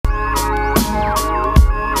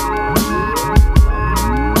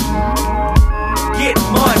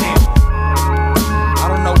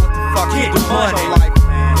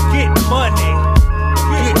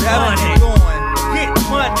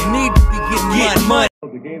money.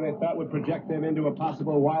 The game they thought would project them into a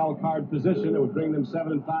possible wild card position. It would bring them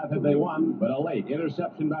 7-5 had they won, but a late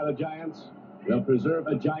interception by the Giants will preserve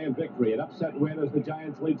a Giant victory. An upset win as the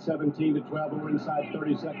Giants lead 17-12. We're inside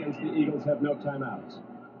 30 seconds. The Eagles have no timeouts.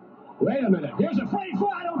 Wait a minute. Here's a free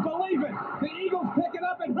fly. I don't believe it. The Eagles pick it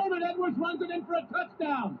up, and Herman Edwards runs it in for a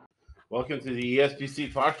touchdown. Welcome to the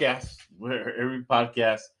ESGC podcast, where every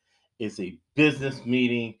podcast is a business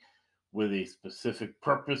meeting with a specific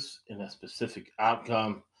purpose and a specific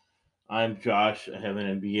outcome. I'm Josh. I have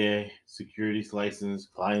an MBA, securities license,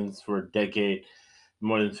 clients for a decade,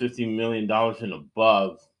 more than $50 million and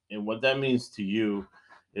above. And what that means to you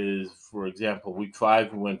is, for example, week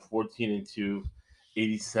 5, we went 14-2,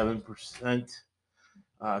 87%.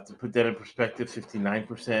 To put that in perspective,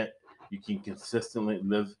 59%. You can consistently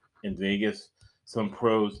live in Vegas. Some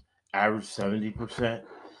pros average 70%.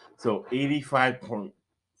 So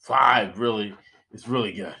 85.5 really is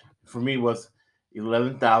really good. For me, was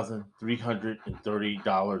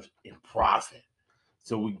 $11,330 in profit.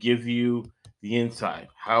 So we give you the insight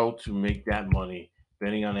how to make that money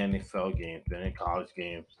betting on NFL games, betting college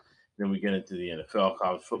games. Then we get into the NFL,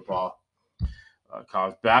 college football,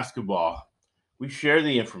 college basketball. We share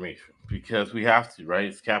the information because we have to, right?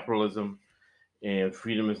 It's capitalism, and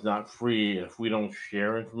freedom is not free. And if we don't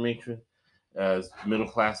share information as middle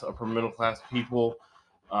class, upper middle class people,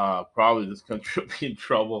 probably this country will be in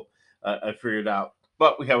trouble. I figured out,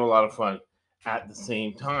 but we have a lot of fun at the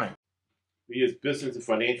same time. We use business and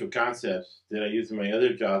financial concepts that I use in my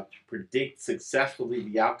other job to predict successfully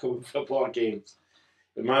the outcome of football games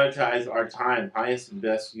and monetize our time, highest and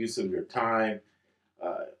best use of your time.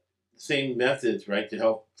 Same methods, right, to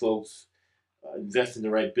help folks invest in the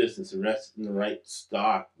right business, invest in the right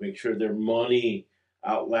stock, make sure their money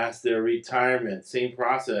outlasts their retirement. Same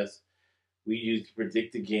process we use to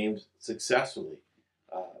predict the games successfully.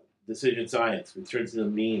 Decision science, return to the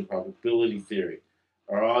mean, probability theory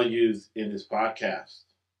are all used in this podcast.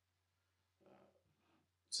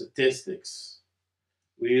 Statistics,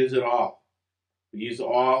 we use it all. We use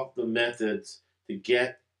all the methods to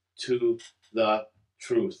get to the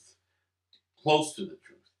truth, close to the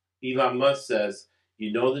truth. Elon Musk says,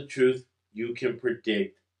 you know the truth, you can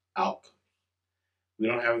predict outcomes. We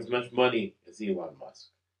don't have as much money as Elon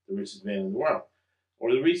Musk, the richest man in the world,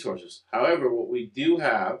 or the resources. However, what we do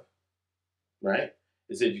have, right,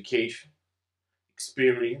 is education,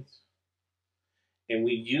 experience, and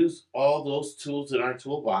we use all those tools in our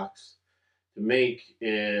toolbox to make,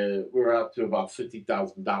 we're up to about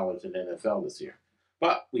 $50,000 in NFL this year.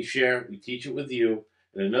 But we share, we teach it with you.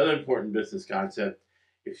 And another important business concept,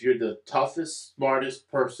 if you're the toughest, smartest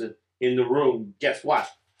person in the room, guess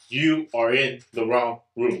what? You are in the wrong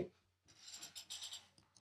room.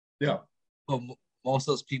 Yeah. Well, most of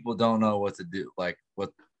those people don't know what to do, like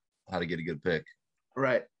how to get a good pick.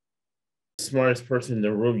 Right. Smartest person in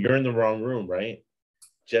the room, you're in the wrong room, right?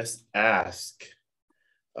 Just ask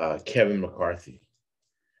Kevin McCarthy.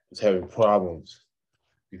 He's having problems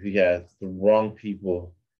because he has the wrong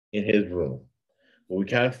people in his room. Well, we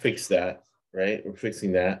kind of fixed that, right? We're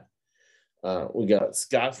fixing that. We got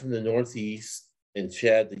Scott from the Northeast and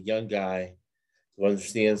Chad, the young guy, who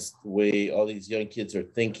understands the way all these young kids are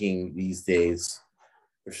thinking these days.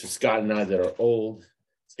 Versus Scott and I that are old.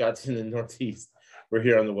 Scott's in the Northeast. We're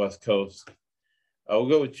here on the West Coast. We'll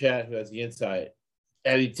go with Chad, who has the insight.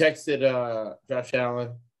 And he texted Josh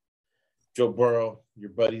Allen, Joe Burrow,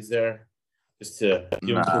 your buddies there, just to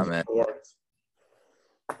give him some support.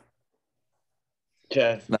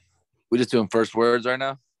 Chad. We just doing first words right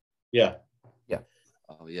now? Yeah. Yeah.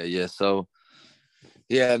 Oh, yeah. So,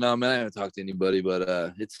 yeah, no, man, I haven't talked to anybody,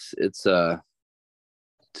 but it's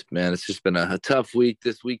just been a tough week.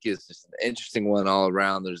 This week is just an interesting one all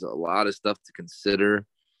around. There's a lot of stuff to consider.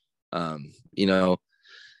 I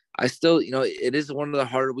still, it is one of the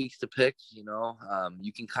harder weeks to pick, you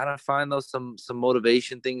can kind of find those some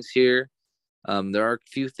motivation things here. There are a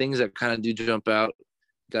few things that kind of do jump out.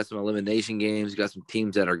 You got some elimination games. You got some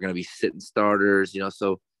teams that are going to be sitting starters,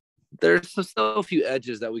 so there's still a few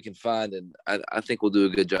edges that we can find, and I think we'll do a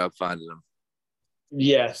good job finding them.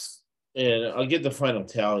 Yes, and I'll get the final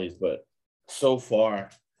tallies, but so far,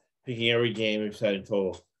 picking every game we've had in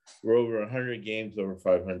total, we're over 100 games over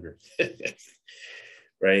 500.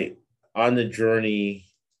 Right? On the journey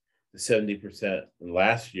to 70%. And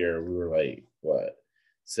last year, we were like, 76%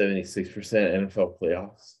 NFL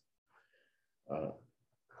playoffs.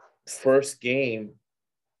 First game,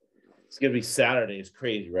 it's going to be Saturday. It's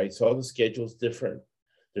crazy, right? So all the schedule's different.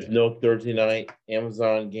 There's no Thursday night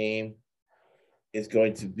Amazon game. It's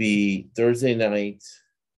going to be Thursday night.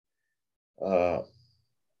 Not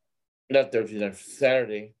Thursday night,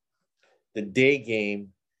 Saturday. The day game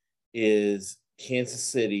is Kansas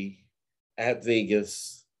City at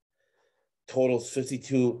Vegas. Totals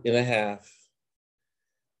 52.5.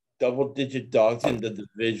 Double-digit dogs in the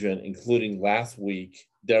division, including last week,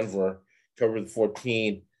 Denver covered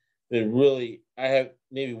 14. But really, I have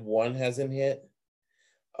maybe one hasn't hit.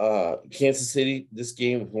 Kansas City, this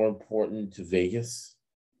game is more important to Vegas.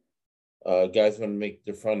 Guys want to make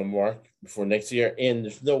their final mark before next year, and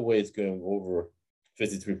there's no way it's going to go over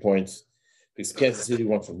 53 points because Kansas City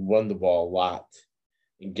wants to run the ball a lot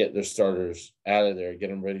and get their starters out of there,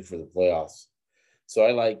 get them ready for the playoffs. So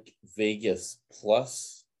I like Vegas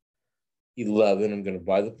plus 11. I'm going to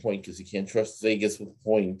buy the point because you can't trust Vegas with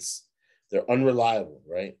points. They're unreliable,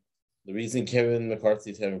 right? The reason Kevin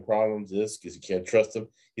McCarthy is having problems is because you can't trust him.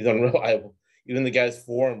 He's unreliable. Even the guys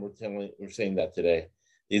for him were saying that today.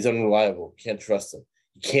 He's unreliable. Can't trust him.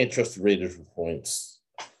 You can't trust the Raiders with points.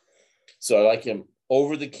 So I like him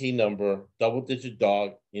over the key number, double-digit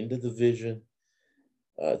dog in the division.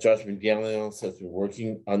 Josh McDaniels has been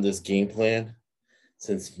working on this game plan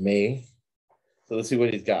since May. So let's see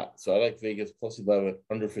what he's got. So I like Vegas plus 11,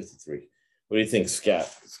 under 53. What do you think, Scott?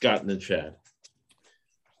 Scott and then Chad.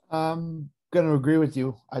 I'm going to agree with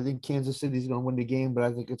you. I think Kansas City's going to win the game, but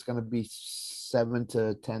I think it's going to be 7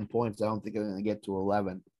 to 10 points. I don't think they're going to get to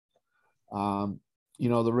 11. The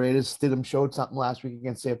Raiders Stidham showed something last week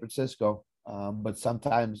against San Francisco, but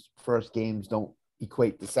sometimes first games don't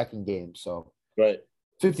equate to second game. So right.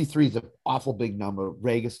 53 is an awful big number.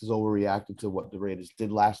 Vegas has overreacted to what the Raiders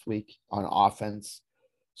did last week on offense.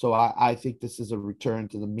 So I think this is a return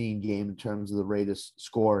to the mean game in terms of the Raiders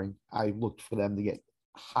scoring. I looked for them to get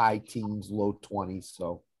high teens, low 20s.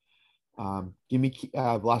 So give me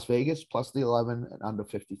Las Vegas plus the 11 and under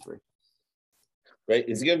 53. Right.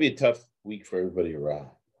 It's going to be a tough week for everybody around.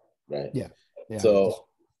 Right. Yeah. So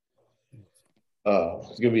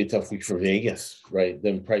it's going to be a tough week for Vegas, right?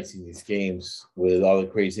 Them pricing these games with all the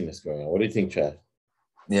craziness going on. What do you think, Chad?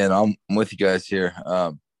 Yeah, no, I'm with you guys here.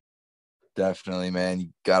 Definitely, man. You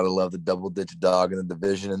got to love the double-digit dog in the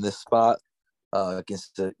division in this spot.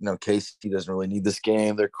 Against KC doesn't really need this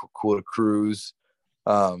game. They're cool to cruise.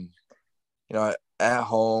 At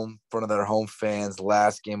home, in front of their home fans,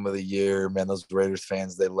 last game of the year, man, those Raiders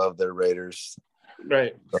fans, they love their Raiders.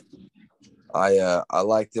 Right. I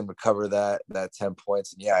like them to cover that 10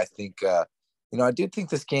 points. And yeah, I think I do think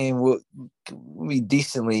this game will be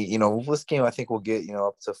decently, this game I think we'll get,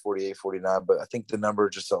 up to 48, 49, but I think the number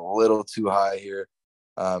is just a little too high here.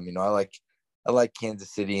 I like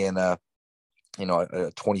Kansas City in a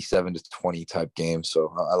 27 to 20 type game.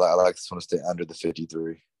 So I like this one to stay under the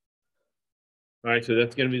 53. All right, so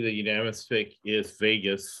that's going to be the unanimous pick is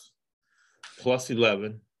Vegas plus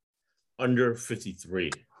 11, under 53.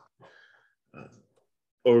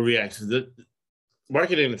 Overreaction. The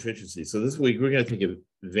market inefficiency. So this week we're going to take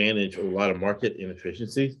advantage of a lot of market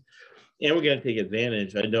inefficiencies, and we're going to take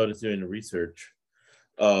advantage. I noticed during the research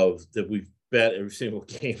of that we've bet every single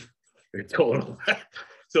game or total.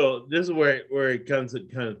 So this is where it kind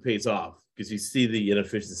of pays off because you see the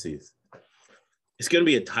inefficiencies. It's going to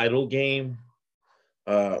be a title game.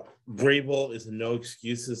 Vrabel is a no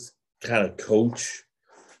excuses kind of coach.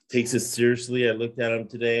 Takes it seriously. I looked at him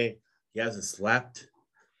today. He hasn't slept.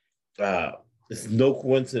 It's no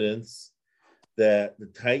coincidence that the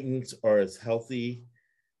Titans are as healthy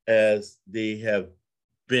as they have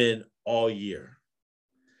been all year.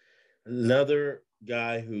 Another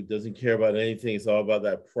guy who doesn't care about anything, it's all about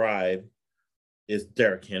that pride, is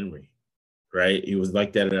Derrick Henry, right? He was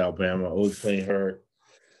like that at Alabama, always playing hurt.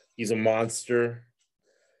 He's a monster.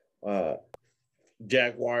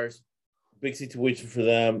 Jaguars, big situation for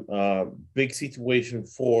them. Big situation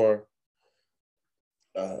for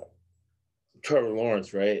Trevor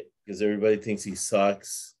Lawrence, right? Because everybody thinks he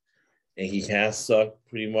sucks, and he has sucked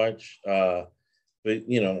pretty much. But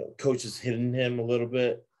coach is hitting him a little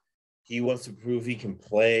bit. He wants to prove he can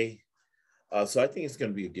play. So I think it's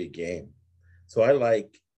going to be a good game. So I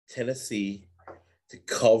like Tennessee to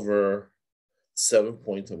cover 7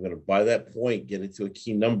 points. I'm going to buy that point, get it to a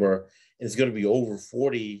key number, and it's going to be over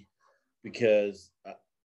 40 because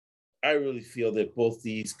I really feel that both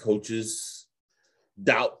these coaches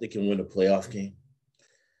doubt they can win a playoff game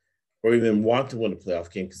or even want to win a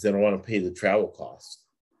playoff game because they don't want to pay the travel cost.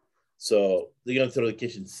 So they're going to throw the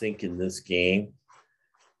kitchen sink in this game.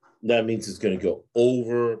 That means it's going to go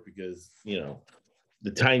over because, the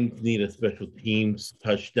Titans need a special teams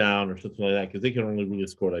touchdown or something like that because they can only really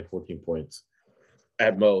score like 14 points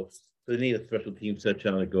at most. So they need a special teams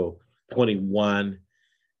touchdown to go 21.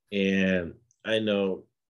 And I know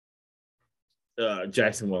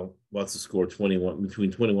Jacksonville wants to score 21,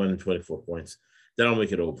 between 21 and 24 points. That'll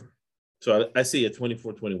make it over. So I see a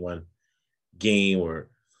 24-21 game or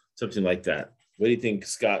something like that. What do you think,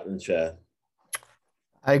 Scott and Chad?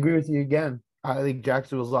 I agree with you again. I think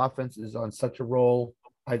Jacksonville's offense is on such a roll.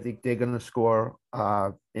 I think they're going to score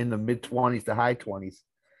in the mid 20s to high 20s.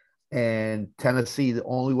 And Tennessee, the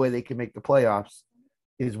only way they can make the playoffs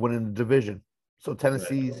is winning the division. So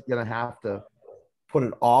Tennessee's going to have to put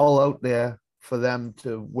it all out there for them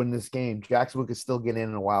to win this game. Jacksonville could still get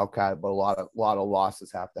in a wild card, but a lot of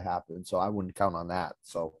losses have to happen. So I wouldn't count on that.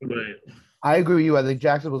 So I agree with you. I think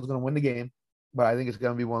Jacksonville's going to win the game, but I think it's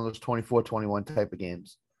going to be one of those 24-21 type of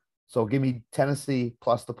games. So give me Tennessee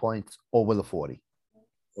plus the points over the 40.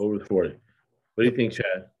 Over the 40. What do you think,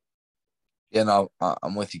 Chad? Yeah, no,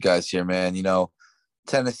 I'm with you guys here, man.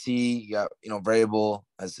 Tennessee, you got, Vrabel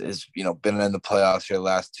has been in the playoffs here the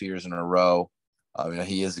last 2 years in a row.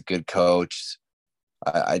 He is a good coach.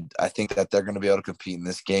 I think that they're going to be able to compete in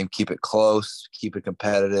this game, keep it close, keep it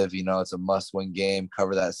competitive. It's a must-win game,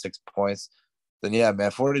 cover that 6 points. Then, yeah,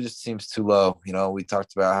 man, 40 just seems too low. We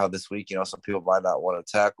talked about how this week, some people might not want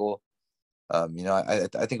to tackle. I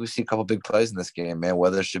think we see a couple big plays in this game, man.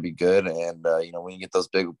 Weather should be good. And, when you get those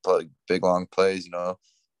big, long plays,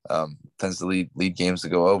 tends to lead games to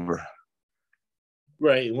go over.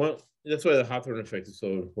 Right. Well, that's why the Hawthorne effect is so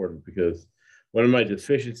important, because one of my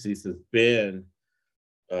deficiencies has been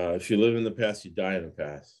if you live in the past, you die in the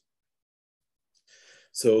past.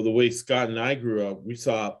 So the way Scott and I grew up, we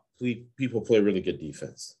saw people play really good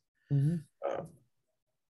defense. Mm-hmm.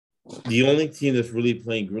 The only team that's really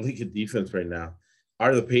playing really good defense right now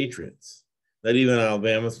are the Patriots. Not even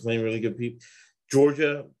Alabama's playing really good people.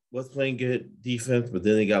 Georgia was playing good defense, but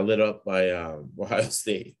then they got lit up by Ohio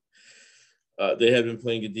State. They have been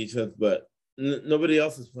playing good defense, but nobody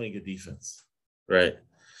else is playing good defense, right?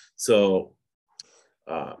 So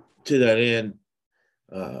to that end,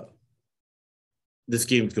 this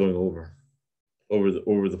game's going over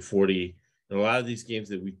the 40. And a lot of these games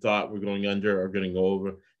that we thought were going under are going to go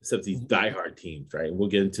over, except these diehard teams, right? We'll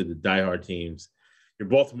get into the diehard teams. Your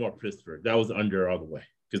Baltimore, Pittsburgh, that was under all the way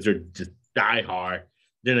because they're just diehard.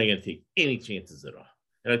 They're not going to take any chances at all.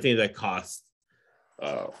 And I think that cost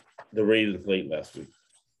the Raiders late last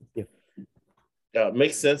week.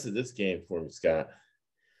 Makes sense in this game for me, Scott.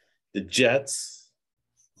 The Jets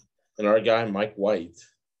and our guy, Mike White,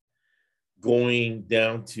 going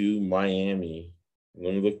down to Miami.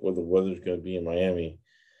 Let me look what the weather's going to be in Miami.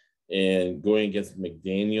 And going against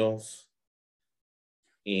McDaniels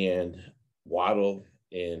and Waddle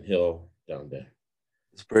and Hill down there.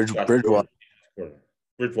 It's Bridgewater.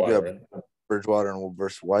 Bridgewater, right? Bridgewater and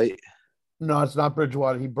versus White. No, it's not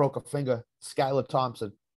Bridgewater. He broke a finger. Skylar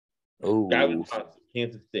Thompson. Oh, Skylar Thompson,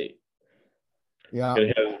 Kansas State. Yeah. And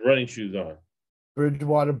he has running shoes on.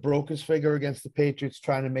 Bridgewater broke his finger against the Patriots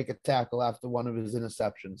trying to make a tackle after one of his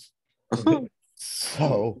interceptions.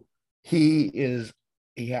 So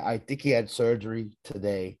I think he had surgery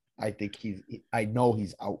today. I know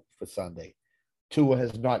he's out for Sunday. Tua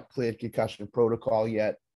has not cleared concussion protocol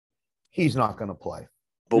yet. He's not going to play.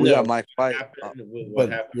 But we got Mike White.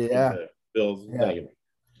 What happened with the Bills? Yeah.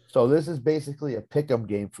 So this is basically a pick'em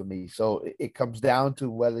game for me. So it comes down to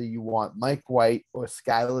whether you want Mike White or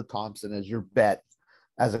Skylar Thompson as your bet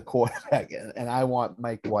as a quarterback. And I want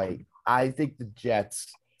Mike White. I think the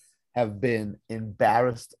Jets have been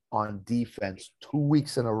embarrassed on defense 2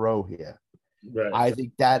 weeks in a row here. Right. I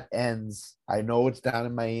think that ends. I know it's down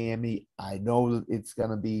in Miami. I know it's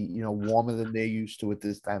going to be, warmer than they're used to at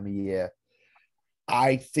this time of year.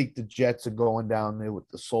 I think the Jets are going down there with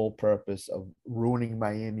the sole purpose of ruining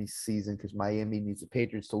Miami's season because Miami needs the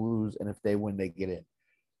Patriots to lose, and if they win, they get in.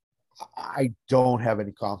 I don't have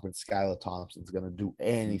any confidence Skylar Thompson's going to do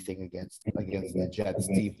anything against the Jets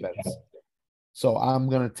defense. So I'm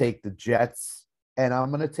going to take the Jets, and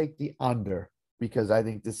I'm going to take the under because I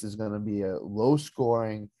think this is going to be a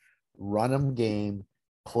low-scoring, run-em game,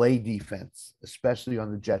 play defense, especially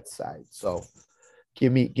on the Jets side. So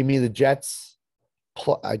give me the Jets.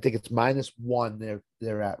 I think it's -1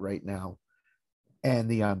 they're at right now, and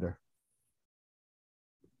the under.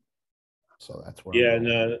 So that's where. Yeah,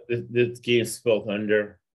 no, this game's spelled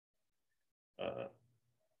under.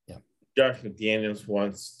 Yeah. Mike McDaniel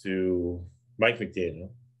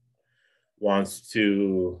wants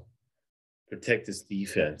to protect his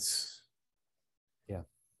defense. Yeah.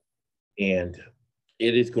 And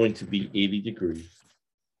it is going to be 80 degrees.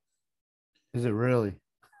 Is it really?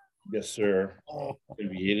 Yes, sir. Oh. It's going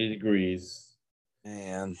to be 80 degrees.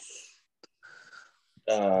 Man.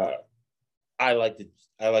 I like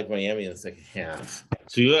Miami in the second half.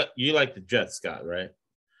 So you like the Jets, Scott, right?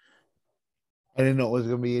 I didn't know it was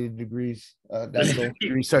going to be 80 degrees. That's the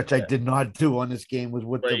research I did not do on this game was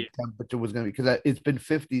what the Right. temperature was going to be because it's been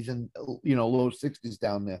 50s and low 60s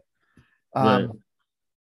down there. Right.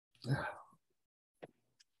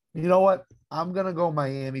 You know what? I'm gonna go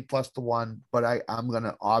Miami plus the 1, but I'm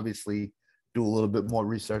gonna obviously do a little bit more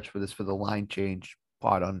research for this for the line change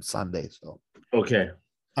part on Sunday. So Okay.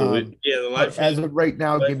 So um, the live but as stream. of right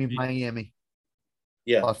now, give me Live- Miami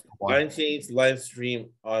Yeah, plus the 1. line change live stream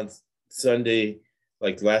on Sunday,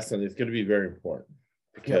 like last Sunday. It's going to be very important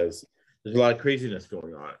because there's a lot of craziness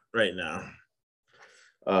going on right now.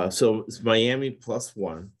 So it's Miami plus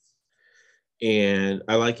 1, and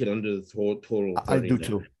I like it under the total. I do 39.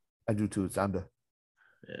 too. I do too. It's under.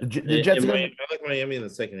 Yeah. The Jets And are gonna, Miami, I like Miami in the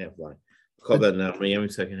second half line. Call that now Miami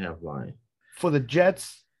second half line. for the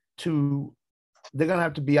Jets to they're gonna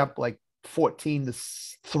have to be up like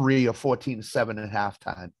 14-3 or 14-7 at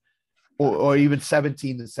halftime. Or even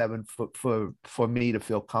 17-7 for me to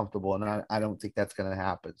feel comfortable. And I don't think that's gonna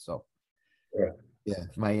happen. So Right. yeah,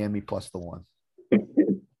 Miami plus the 1.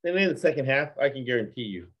 And in the second half, I can guarantee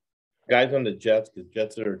you, guys on the Jets, because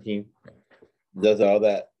Jets are a team, does all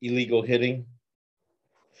that illegal hitting.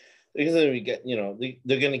 They're gonna get,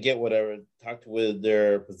 they're gonna get whatever. Talk with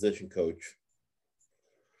their position coach.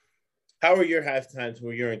 How are your halftimes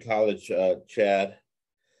when you're in college, Chad?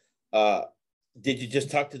 Did you just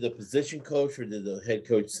talk to the position coach, or did the head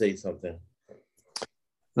coach say something?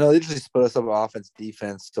 No, they usually split us up offense,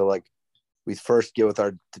 defense. So like we first get with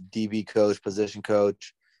our DB coach, position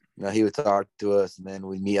coach. He would talk to us, and then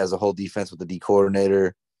we meet as a whole defense with the D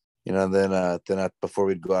coordinator. Before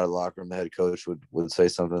we'd go out of the locker room, the head coach would say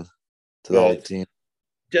something to the whole team.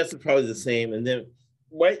 Jets are probably the same. And then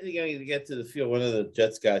right are going to get to the field? One of the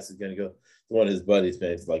Jets guys is going to go to one of his buddies,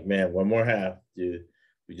 man. It's like, man, one more half, dude.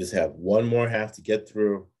 We just have one more half to get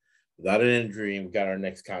through without an injury, and we got our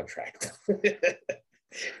next contract.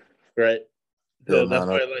 Right? So that's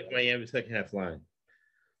why I like Miami second half line.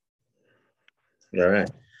 All right.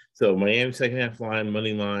 So Miami second half line,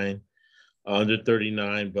 money line, under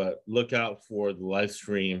 39, but look out for the live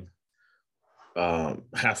stream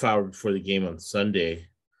half hour before the game on Sunday.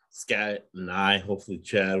 Scott and I, hopefully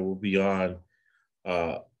Chad, will be on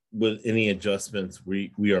with any adjustments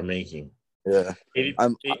we are making. Yeah.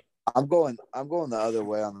 I'm going the other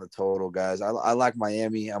way on the total, guys. I like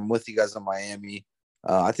Miami. I'm with you guys on Miami.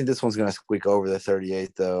 I think this one's gonna squeak over the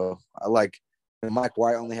 38 though. I like Mike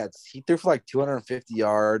White he threw for like 250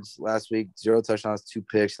 yards last week, 0 touchdowns, 2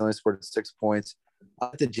 picks. He only scored 6 points. I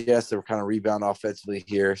like the Jets to kind of rebound offensively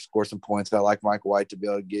here, score some points. I like Mike White to be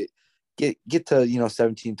able to get to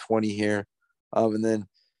 17-20 here. And then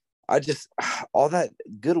I just all that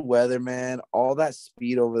good weather, man, all that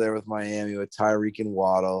speed over there with Miami with Tyreek and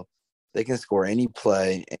Waddle. They can score any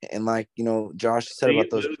play. And like, Josh said about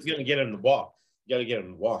those. Who's gonna get him the ball? You gotta get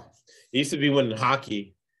him the ball. It used to be when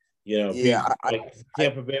hockey, like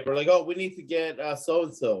Tampa Bay, we're like, oh, we need to get so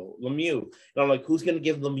and so Lemieux. And I'm like, who's gonna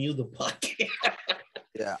give Lemieux the puck?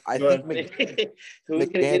 Yeah, I think so who's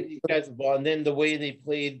gonna give these guys the ball? And then the way they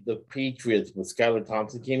played the Patriots when Skylar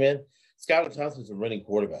Thompson came in, Skylar Thompson's a running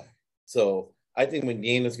quarterback. So I think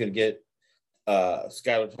McDaniel's gonna get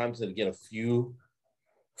Skylar Thompson to get a few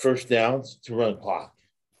first downs to run clock.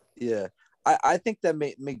 Yeah. I think that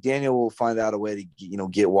McDaniel will find out a way to,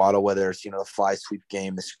 get Waddle, whether it's, the fly sweep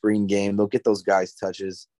game, the screen game. They'll get those guys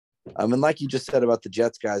touches. And like you just said about the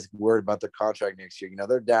Jets guys, worried about their contract next year.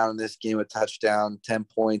 They're down in this game, a touchdown, 10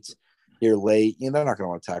 points here late. They're not going to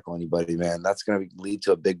want to tackle anybody, man. That's going to lead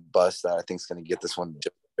to a big bust that I think is going to get this one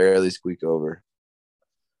just barely squeak over.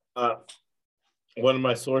 One of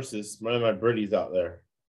my sources, one of my birdies out there,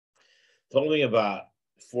 told me about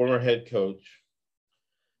former head coach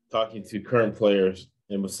talking to current players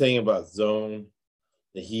and was saying about zone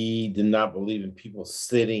that he did not believe in people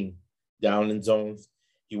sitting down in zones.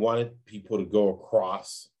 He wanted people to go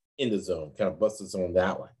across in the zone, kind of bust the zone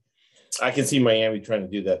that way. I can see Miami trying to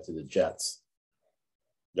do that to the Jets,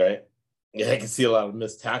 right? Yeah, I can see a lot of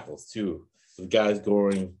missed tackles too, with guys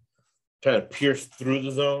trying to pierce through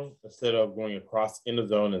the zone instead of going across in the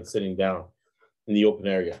zone and sitting down in the open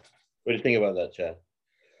area. What do you think about that, Chad?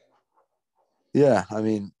 Yeah, I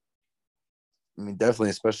mean,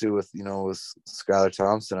 definitely, especially with with Skylar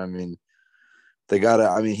Thompson.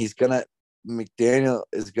 McDaniel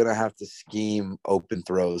is gonna have to scheme open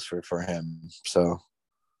throws for him. So,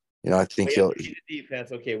 I think he'll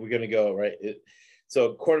defense. Okay, we're gonna go right.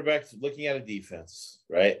 So quarterbacks looking at a defense,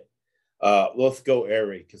 right? Let's go air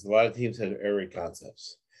raid because a lot of teams have air raid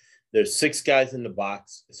concepts. There's 6 guys in the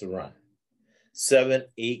box. It's a run. 7,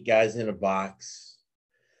 8 guys in a box.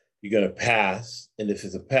 You're gonna pass, and if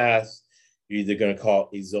it's a pass, you're either gonna call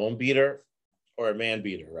a zone beater or a man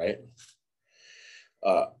beater, right?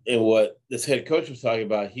 And what this head coach was talking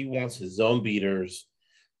about, he wants his zone beaters,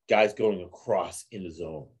 guys going across in the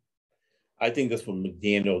zone. I think that's what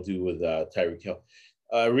McDaniel will do with Tyreek Hill.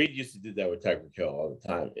 Reed used to do that with Tyreek Hill all the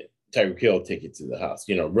time. Tyreek Hill will take it to the house.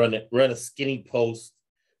 Run a skinny post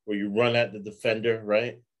where you run at the defender,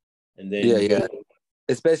 right? And then yeah.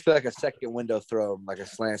 It's basically like a second window throw, like a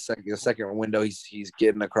slant second window. He's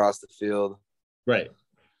getting across the field. Right.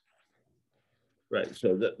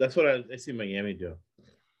 So that's what I see Miami do.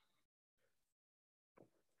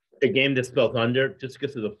 A game that's built under, just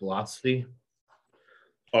because of the philosophy,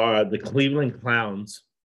 are the Cleveland Clowns,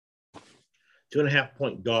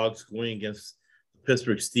 2.5-point dogs going against the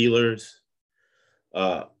Pittsburgh Steelers.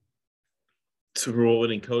 Super Bowl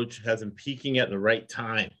winning coach has him peaking at the right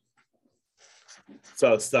time.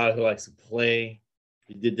 So it's style who likes to play.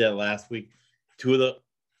 He did that last week. Two of the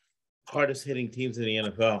hardest hitting teams in the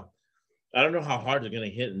NFL. I don't know how hard they're going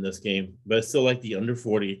to hit in this game, but I still like the under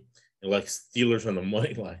 40 and like Steelers on the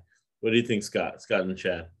money line. What do you think, Scott? Scott and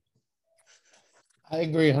Chad. I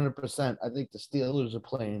agree 100%. I think the Steelers are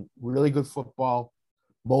playing really good football,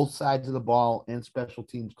 both sides of the ball and special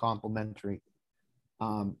teams complementary.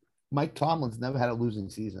 Mike Tomlin's never had a losing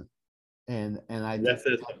season, and that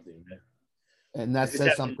says something, man. And that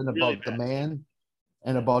says something about the man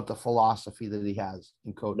and about the philosophy that he has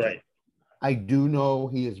in coaching. Right. I do know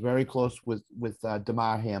he is very close with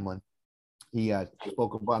Damar Hamlin. He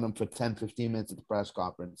spoke about him for 10, 15 minutes at the press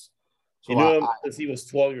conference. So you knew him since he was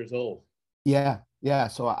 12 years old. Yeah.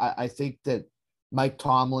 So I think that Mike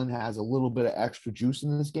Tomlin has a little bit of extra juice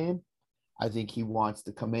in this game. I think he wants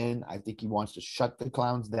to come in. I think he wants to shut the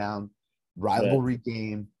Clowns down. Rivalry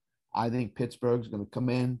game. I think Pittsburgh's going to come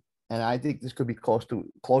in, and I think this could be close to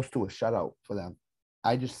a shutout for them.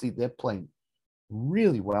 I just see they're playing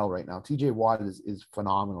really well right now. TJ Watt is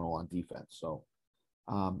phenomenal on defense. So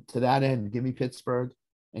to that end, give me Pittsburgh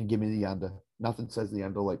and give me the under. Nothing says the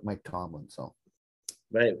under like Mike Tomlin. So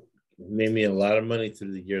right. Made me a lot of money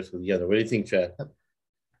through the years with the under. What do you think, Chad?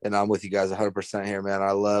 And I'm with you guys 100% here, man.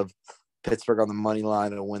 I love Pittsburgh on the money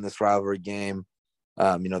line to win this rivalry game.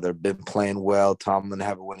 They've been playing well. Tomlin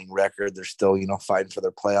have a winning record. They're still, fighting for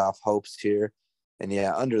their playoff hopes here. And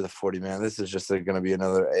yeah, under the 40, man. This is just going to be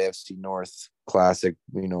another AFC North classic,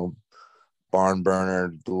 barn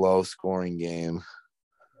burner, low scoring game.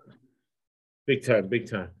 Big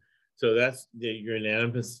time. So that's your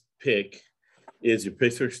unanimous pick is your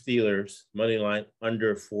Pittsburgh Steelers money line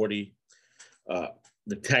under 40.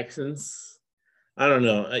 The Texans, I don't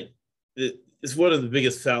know. It's one of the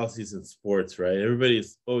biggest fallacies in sports, right?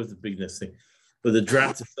 Everybody's always the bigness thing. But the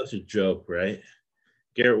draft is such a joke, right?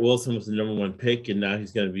 Garrett Wilson was the number one pick, and now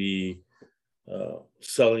he's going to be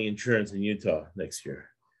selling insurance in Utah next year.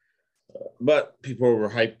 But people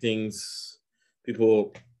overhype things.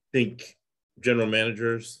 People think general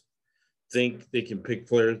managers think they can pick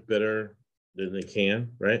players better than they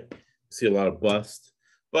can, right? See a lot of bust.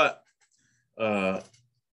 But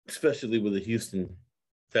especially with the Houston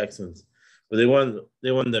Texans. But they won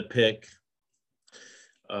the pick.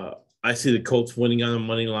 I see the Colts winning on the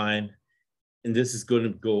money line, and this is going to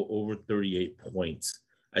go over 38 points.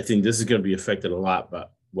 I think this is going to be affected a lot by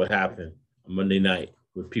what happened on Monday night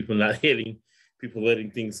with people not hitting, people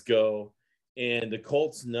letting things go. And the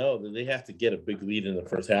Colts know that they have to get a big lead in the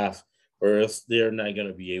first half, or else they're not going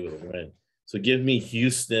to be able to win. So give me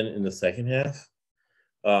Houston in the second half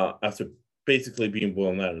after basically being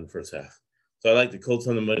blown out in the first half. So I like the Colts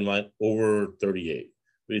on the money line over 38.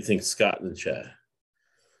 What do you think, Scott and Chad?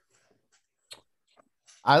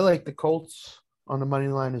 I like the Colts on the money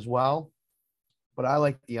line as well, but I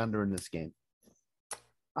like the under in this game.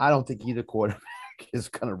 I don't think either quarterback is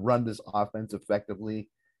going to run this offense effectively.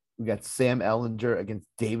 We got Sam Ellinger against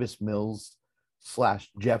Davis Mills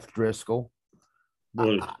 / Jeff Driscoll.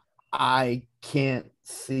 I can't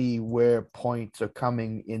see where points are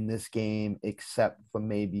coming in this game except for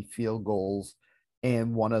maybe field goals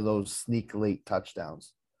and one of those sneak late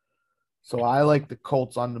touchdowns. So I like the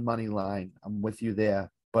Colts on the money line. I'm with you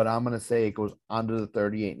there, but I'm going to say it goes under the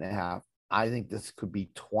 38.5. I think this could be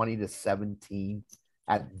 20-17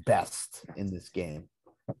 at best in this game.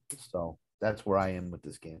 So that's where I am with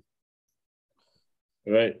this game.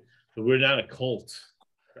 All right. So we're not a cult.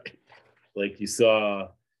 Right? Like you saw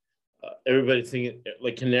everybody singing,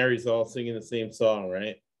 like Canaries all singing the same song,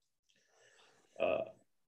 right?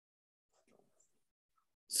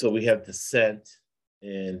 So we have dissent,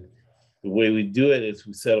 and the way we do it is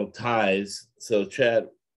we settle ties. So Chad,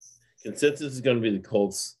 consensus is going to be the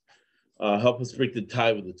Colts. Help us break the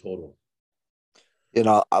tie with the total.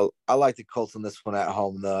 I like the Colts in this one at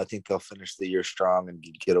home, though. I think they'll finish the year strong and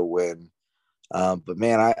get a win. But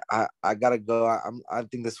man, I gotta go. I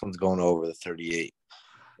think this one's going over the 38.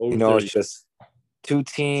 Over You know, 30. it's just two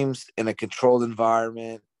teams in a controlled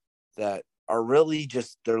environment that are really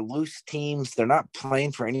just they're loose teams. They're not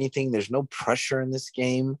playing for anything. There's no pressure in this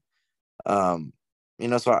game. You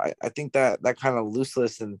know, so I think that kind of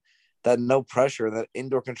looseness and that no pressure, that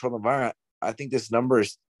indoor controlled environment, I think this number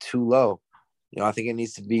is too low. You know, I think it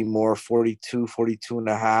needs to be more 42 and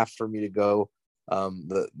a half for me to go.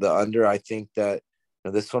 The under, I think that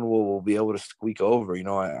this one will be able to squeak over. You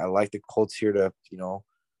know, I like the Colts here to,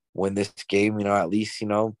 win this game, at least,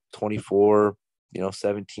 24,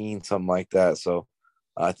 17, something like that. So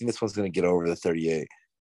I think this one's going to get over the 38.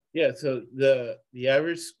 Yeah, so the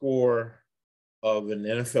average score of an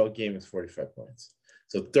NFL game is 45 points.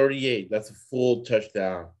 So 38, that's a full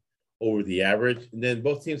touchdown over the average. And then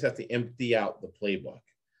both teams have to empty out the playbook.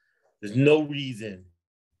 There's no reason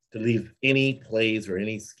to leave any plays or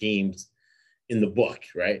any schemes in the book,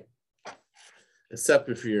 right? Except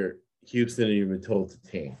if you're Houston and you've been told to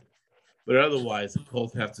tank. But otherwise, the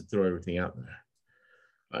Colts have to throw everything out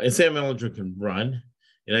there. And Sam Ehlinger can run.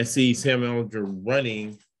 And I see Sam Ehlinger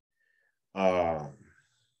running,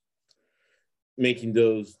 making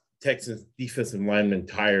those Texans defensive linemen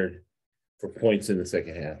tired for points in the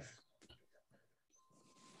second half.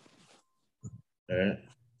 All right.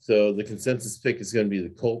 So the consensus pick is going to be the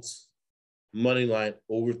Colts money line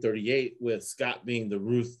over 38, with Scott being the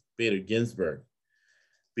Ruth Bader Ginsburg,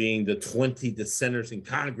 being the 20 dissenters in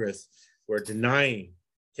Congress who are denying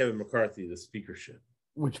Kevin McCarthy the speakership.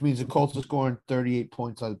 Which means the Colts are scoring 38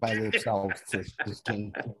 points by themselves this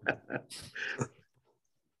game. All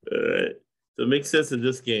right. So it makes sense in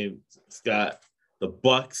this game, Scott. The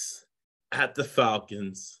Bucks at the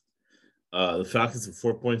Falcons. The Falcons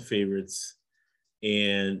are 4-point favorites,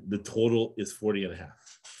 and the total is 40.5.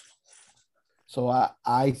 So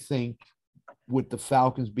I think with the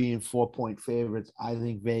Falcons being 4-point favorites, I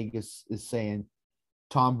think Vegas is saying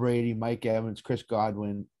Tom Brady, Mike Evans, Chris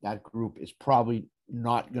Godwin, that group is probably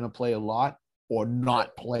not going to play a lot or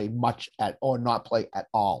not play much or not play at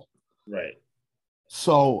all. Right.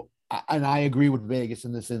 So, and I agree with Vegas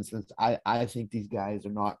in this instance. I think these guys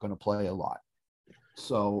are not going to play a lot.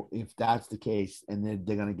 So if that's the case, and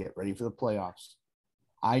they're going to get ready for the playoffs,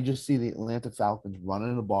 I just see the Atlanta Falcons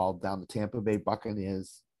running the ball down the Tampa Bay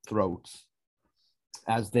Buccaneers' throats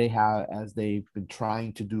as they've been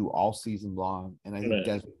trying to do all season long. And I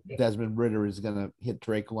think Desmond Ridder is going to hit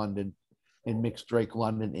Drake London and mix Drake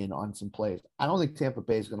London in on some plays. I don't think Tampa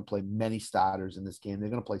Bay is going to play many starters in this game. They're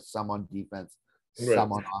going to play some on defense,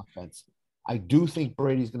 some on offense. I do think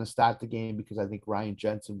Brady's going to start the game because I think Ryan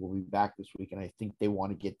Jensen will be back this week, and I think they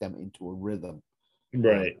want to get them into a rhythm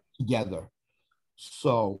together.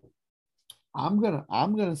 So I'm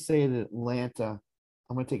gonna say that Atlanta.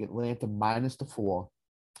 I'm gonna take Atlanta minus the 4,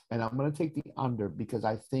 and I'm gonna take the under because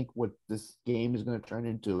I think what this game is gonna turn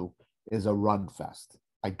into is a run fest.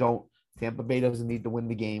 Tampa Bay doesn't need to win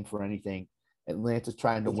the game for anything. Atlanta's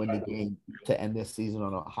trying to win the game to end this season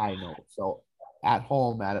on a high note. So at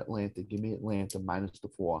home at Atlanta, give me Atlanta minus the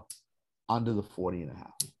 4, under the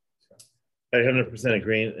 40.5. I 100%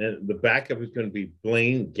 agree. And the backup is going to be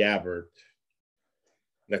Blaine Gabbert.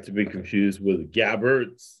 Not to be confused with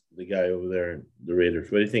Gabbert, the guy over there in the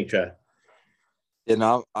Raiders. What do you think, Chad?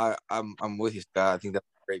 I'm with you, Scott. I think that's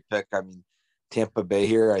a great pick. I mean, Tampa Bay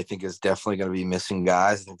here, I think, is definitely going to be missing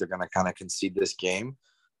guys. I think they're going to kind of concede this game.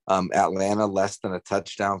 Atlanta, less than a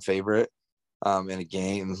touchdown favorite in a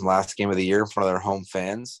game, last game of the year in front of their home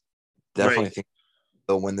fans. Definitely think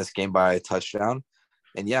they'll win this game by a touchdown.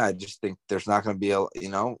 And yeah, I just think there's not going to be a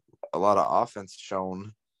lot of offense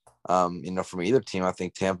shown. From either team. I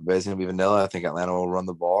think Tampa Bay is going to be vanilla. I think Atlanta will run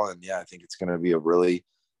the ball, and yeah, I think it's going to be a really,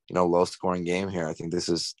 low scoring game here. I think this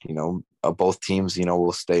is, both teams,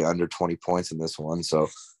 will stay under 20 points in this one. So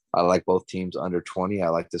I like both teams under 20. I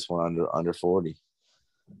like this one under 40.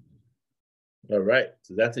 All right,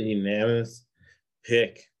 so that's a unanimous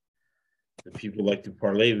pick. The people like to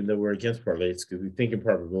parlay, even though we're against parlays, because we think in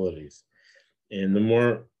probabilities. And the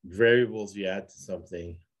more variables you add to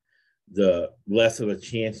something, the less of a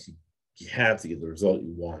chance you have to get the result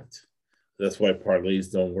you want. That's why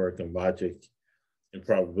parlays don't work on logic and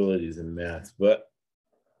probabilities and math. But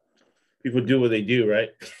people do what they do, right?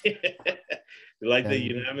 They like the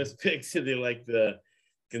unanimous picks and they like the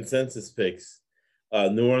consensus picks.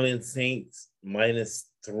 New Orleans Saints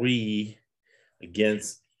 -3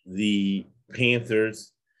 against the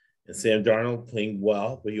Panthers. And Sam Darnold playing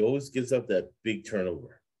well, but he always gives up that big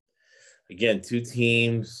turnover. Again, two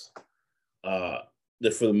teams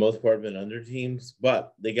that for the most part have been under teams,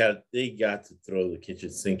 but they got to throw the kitchen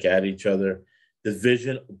sink at each other.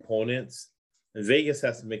 Division opponents, And Vegas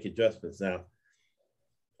has to make adjustments now.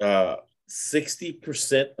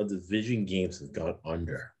 60% of the division games have gone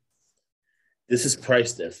under. This is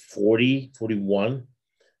priced at 40, 41.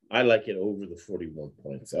 I like it over the 41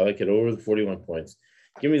 points. I like it over the 41 points.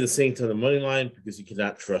 Give me the Saints on the money line because you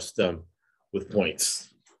cannot trust them with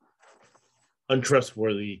points.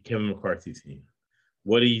 Untrustworthy Kevin McCarthy team.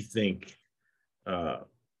 What do you think,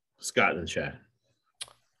 Scott and Chad?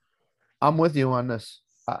 I'm with you on this.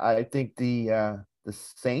 I think the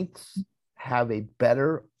Saints have a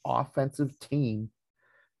better offensive team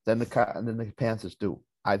than the Panthers do.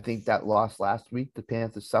 I think that loss last week, the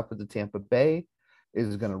Panthers suffered to Tampa Bay,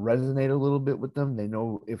 is going to resonate a little bit with them. They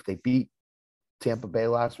know if they beat Tampa Bay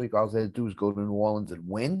last week, all they had to do is go to New Orleans and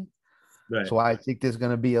win. Right. So I think there's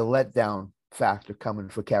going to be a letdown factor coming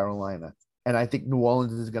for Carolina. And I think New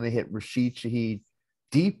Orleans is going to hit Rashid Shaheed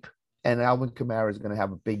deep, and Alvin Kamara is going to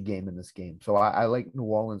have a big game in this game. So I like New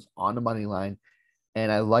Orleans on the money line,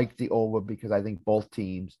 and I like the over because I think both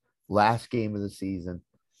teams, last game of the season,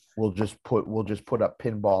 will just put up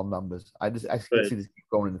pinball numbers. I can see this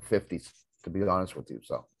going in the 50s, to be honest with you.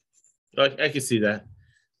 So I can see that.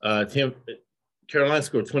 Carolina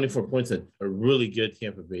scored 24 points at a really good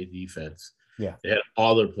Tampa Bay defense. Yeah. They had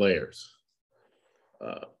all their players.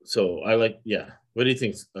 So I like, yeah. What do you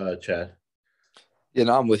think, Chad? Yeah,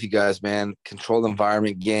 no, I'm with you guys, man. Controlled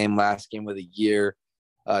environment game, last game of the year.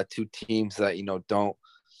 Two teams that, don't,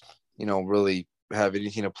 really have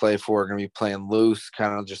anything to play for, are going to be playing loose,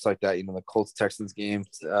 kind of just like that, the Colts-Texans game,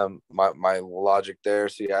 my logic there.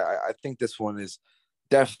 So, yeah, I think this one is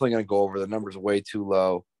definitely going to go over. The number's way too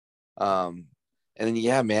low. And then,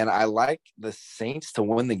 yeah, man, I like the Saints to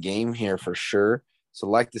win the game here for sure. So,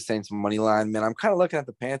 like the Saints money line, man. I'm kind of looking at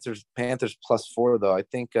the Panthers +4, though. I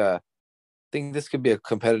think this could be a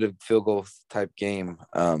competitive field goal type game.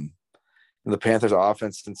 The Panthers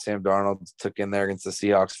offense since Sam Darnold took in there against the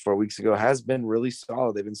Seahawks 4 weeks ago has been really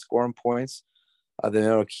solid. They've been scoring points. They've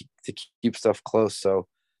been able to keep stuff close. So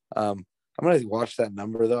I'm going to watch that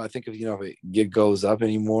number, though. I think if it goes up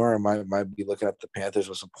anymore, I might be looking at the Panthers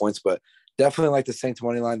with some points, but definitely like the Saints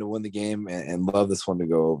money line to win the game and love this one to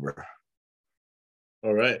go over.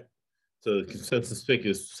 All right. So the consensus pick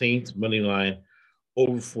is Saints money line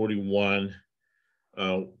over 41.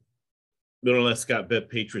 We don't let Scott bet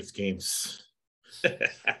Patriots games.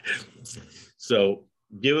 So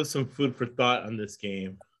give us some food for thought on this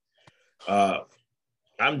game.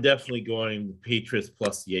 I'm definitely going the Patriots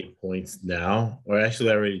plus the 8 points now. Or actually,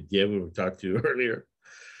 I already did when we talked to you earlier.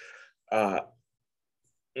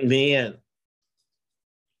 Man,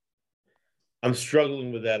 I'm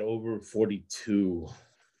struggling with that over 42.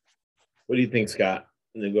 What do you think, Scott?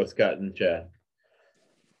 And then go Scott and Chad.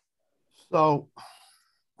 So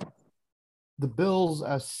the Bills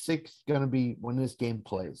are going to be, when this game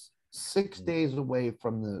plays, 6 days away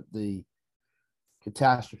from the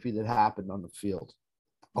catastrophe that happened on the field.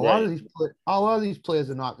 A lot of these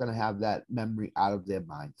players are not going to have that memory out of their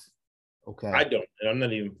minds. Okay, I don't, and I'm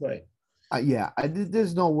not even playing.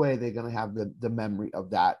 There's no way they're going to have the memory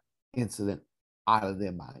of that incident out of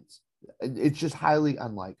their minds. It's just highly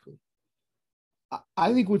unlikely.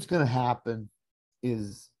 I think what's going to happen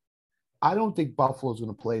is, I don't think Buffalo's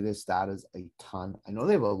going to play their starters a ton. I know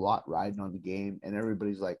they have a lot riding on the game, and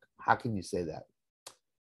everybody's like, how can you say that?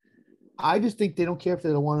 I just think they don't care if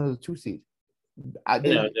they're the 1 or the 2 seed.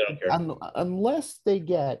 They don't care. Unless they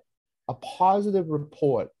get a positive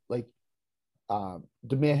report, like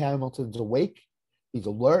Demir Hamilton's awake, he's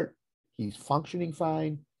alert, he's functioning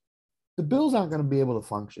fine. The Bills aren't going to be able to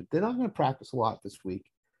function. They're not going to practice a lot this week.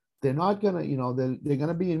 They're not going to, they're going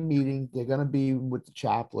to be in meetings. They're going to be with the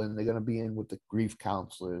chaplain. They're going to be in with the grief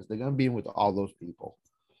counselors. They're going to be in with all those people.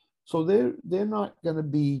 So they're not going to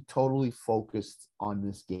be totally focused on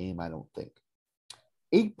this game, I don't think.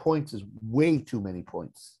 8 points is way too many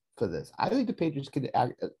points for this. I think the Patriots could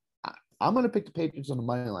act. I'm going to pick the Patriots on the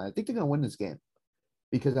money line. I think they're going to win this game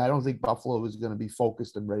because I don't think Buffalo is going to be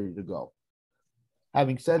focused and ready to go.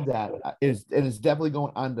 Having said that, it is definitely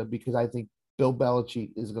going under because I think Bill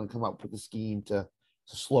Belichick is going to come up with a scheme to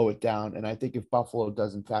slow it down. And I think if Buffalo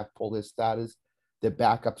does, in fact, pull their starters, their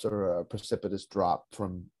backups are a precipitous drop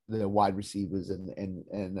from their wide receivers and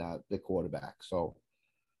the quarterback. So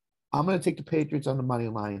I'm going to take the Patriots on the money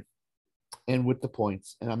line and with the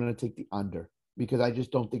points, and I'm going to take the under because I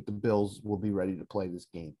just don't think the Bills will be ready to play this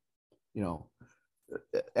game.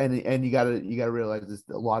 And you gotta realize this,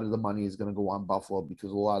 a lot of the money is going to go on Buffalo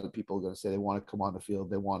because a lot of the people are going to say they want to come on the field,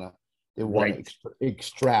 they want to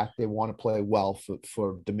extract. They want to play well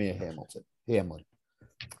for Demir Hamlin,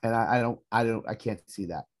 and I can't see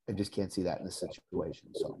that. I just can't see that in this situation.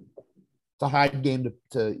 So a hard game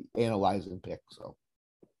to analyze and pick. So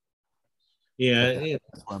Yeah,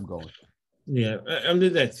 that's where I'm going. Yeah, I'm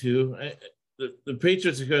doing that too. The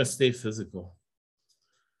Patriots are going to stay physical,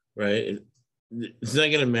 right? It's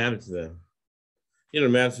not going to matter to them. It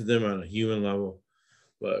matters to them on a human level,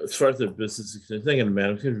 but as far as their business, it's not going to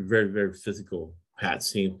matter. It's going to be very, very physical,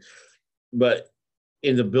 Pat's team. But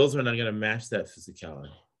the Bills are not going to match that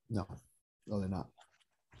physicality. No, they're not.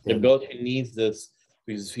 The Belichick needs this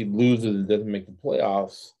because if he loses and doesn't make the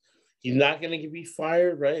playoffs, he's not going to be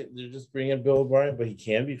fired, right? They're just bringing Bill O'Brien, but he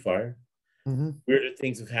can be fired. Mm-hmm. Weirder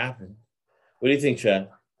things have happened. What do you think, Chad?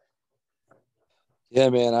 Yeah,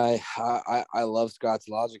 man, I love Scott's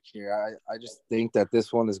logic here. I just think that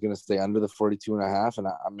this one is going to stay under the 42.5.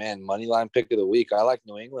 And man, money line pick of the week. I like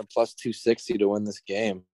New England plus 260 to win this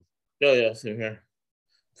game. Oh, yeah, same here.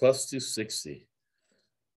 Plus 260.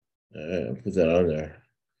 Put that on there.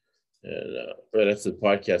 And right after the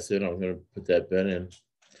podcast, I'm going to put that bet in.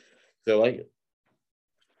 So I like it.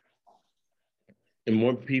 And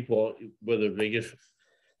more people, whether Vegas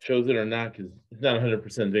shows it or not, because it's not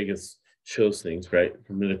 100% Vegas shows things, right,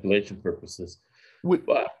 for manipulation purposes.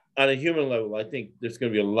 But on a human level, I think there's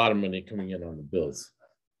going to be a lot of money coming in on the Bills.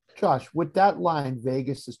 Josh, with that line,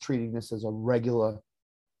 Vegas is treating this as a regular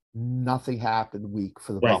nothing happened week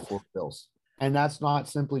for the Buffalo Bills. And that's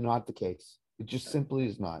simply not the case. It just simply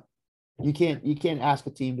is not. You can't ask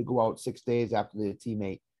a team to go out 6 days after their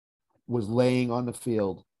teammate was laying on the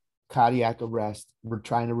field, cardiac arrest. We're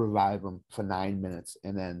trying to revive him for 9 minutes,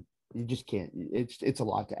 and then you just can't. It's a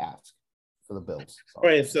lot to ask for the Bills. So.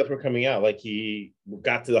 Right, and stuff were coming out. Like he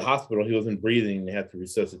got to the hospital, he wasn't breathing, they had to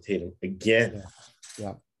resuscitate him again.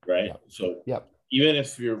 Yeah. Right. Yeah. So even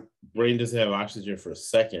if your brain doesn't have oxygen for a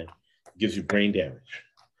second, it gives you brain damage.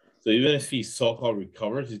 So even if he so-called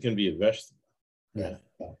recovers, he's going to be a vegetable. Yeah.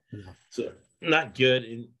 So not good.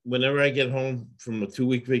 And whenever I get home from a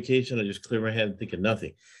 2-week vacation, I just clear my head and think of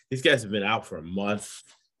nothing. These guys have been out for a month,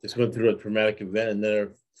 just went through a traumatic event, and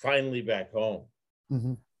they're finally back home.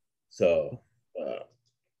 Mm-hmm. So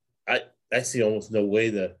I see almost no way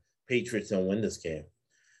the Patriots don't win this game.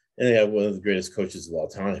 And they have one of the greatest coaches of all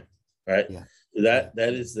time, right? Yeah. So that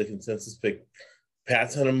is the consensus pick.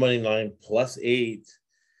 Pats on a money line plus 8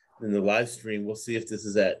 in the live stream. We'll see if this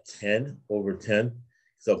is at 10, over 10.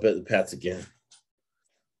 So I'll bet the Pats again.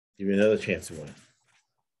 Give me another chance to win.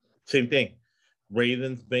 Same thing.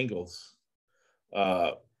 Ravens, Bengals.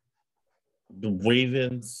 The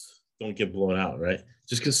Ravens don't get blown out, right?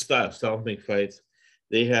 Just because style make fights.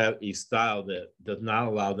 They have a style that does not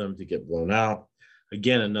allow them to get blown out.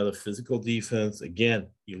 Again, another physical defense. Again,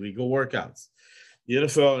 illegal workouts. The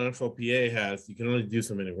NFL and NFLPA has, you can only do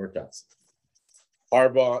so many workouts.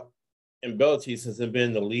 Harbaugh and Belichick, since they've been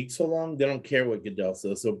in the league so long, they don't care what Goodell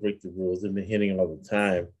says. They'll break the rules. They've been hitting all the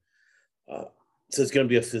time. So it's going to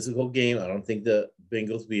be a physical game. I don't think the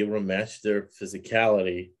Bengals will be able to match their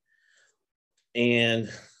physicality. And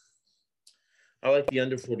I like the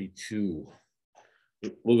under 42.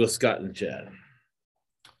 We'll go Scott and Chad.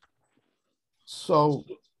 So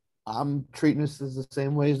I'm treating this as the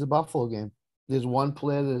same way as the Buffalo game. There's one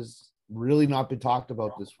player that's really not been talked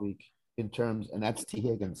about this week and that's T.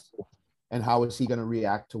 Higgins. And how is he going to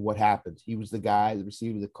react to what happened? He was the guy, the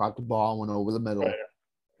receiver that caught the ball, went over the middle,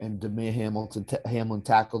 and Damir Hamlin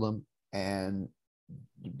tackled him, and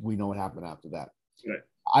we know what happened after that. Right.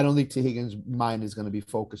 I don't think T. Higgins' mind is going to be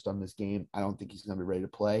focused on this game. I don't think he's going to be ready to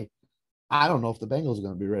play. I don't know if the Bengals are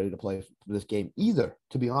going to be ready to play for this game either,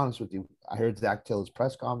 to be honest with you. I heard Zach Taylor's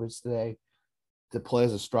press conference today. The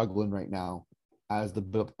players are struggling right now, as the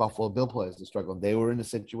Buffalo Bill players are struggling. They were in a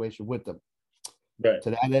situation with them. Right.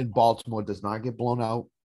 To that end, Baltimore does not get blown out.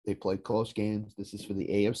 They play close games. This is for the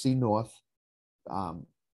AFC North,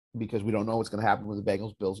 because we don't know what's going to happen with the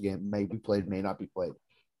Bengals-Bills game. May be played, may not be played.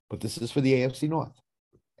 But this is for the AFC North.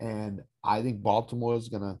 And I think Baltimore is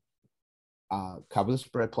going to cover the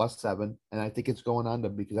spread plus 7, and I think it's going under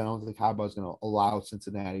because I don't think Harbaugh is going to allow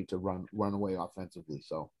Cincinnati to run away offensively.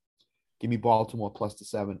 So give me Baltimore plus the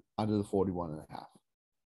 7 under the 41.5.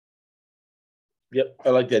 Yep, I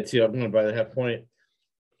like that too. I'm going to buy the half point.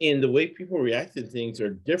 And the way people react to things are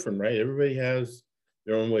different, right? Everybody has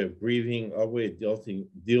their own way of breathing, our way of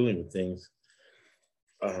dealing with things.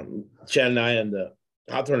 Chad and I on the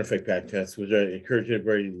Hawthorne Effect podcast, which I encourage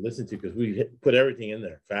everybody to listen to because we put everything in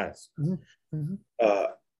there fast. Mm-hmm.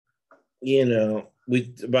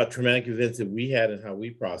 About traumatic events that we had and how we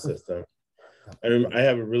processed them. I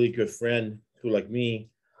have a really good friend who, like me,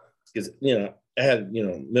 because I had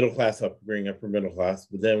middle class upbringing, upper middle class,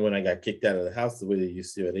 but then when I got kicked out of the house the way they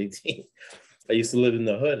used to at 18, I used to live in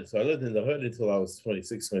the hood. So I lived in the hood until I was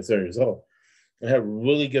 26, 27 years old. I have a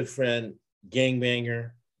really good friend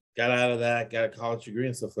gangbanger, got out of that, got a college degree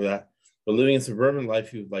and stuff like that. But living in suburban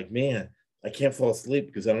life, he was like, man, I can't fall asleep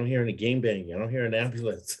because I don't hear any gangbanging. I don't hear an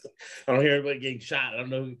ambulance. I don't hear anybody getting shot. I don't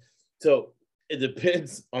know. So it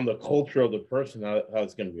depends on the culture of the person, how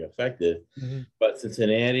it's going to be affected. Mhm. But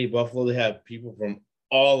Cincinnati, Buffalo, they have people from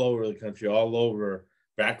all over the country, all over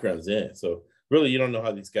backgrounds in it. So really, you don't know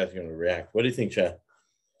how these guys are going to react. What do you think, Chad?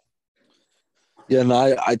 Yeah,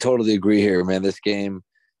 no, I totally agree here, man. This game,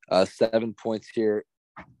 7 points here.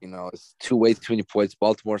 It's two-way, 20 points,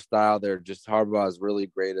 Baltimore style. They're just Harbaugh is really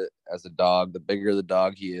great as a dog. The bigger the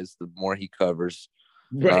dog he is, the more he covers.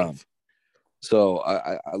 Right. So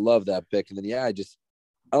I love that pick. And then, I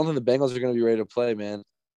don't think the Bengals are going to be ready to play, man. I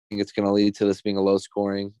think it's going to lead to this being a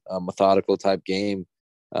low-scoring, methodical type game,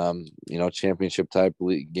 championship type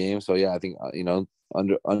game. So, I think,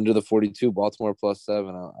 under the 42, Baltimore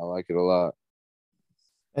 +7, I like it a lot.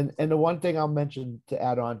 And the one thing I'll mention to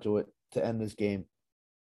add on to it to end this game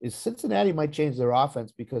is Cincinnati might change their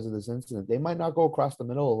offense because of this incident. They might not go across the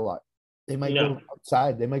middle a lot. They might go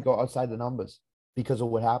outside. They might go outside the numbers because of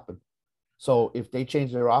what happened. So if they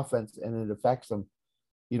change their offense and it affects them,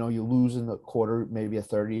 you lose in the quarter, maybe a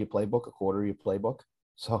third of your playbook, a quarter of your playbook.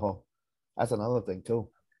 So that's another thing too.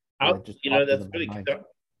 That's pretty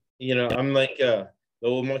good. I'm like the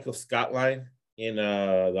old Michael Scott line in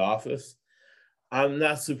The Office. I'm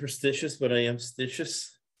not superstitious, but I am stitious.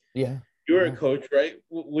 Yeah. You were a coach, right?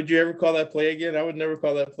 Would you ever call that play again? I would never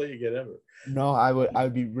call that play again, ever. No, I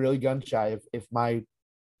would be really gun shy if my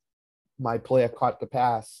player caught the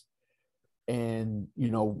pass and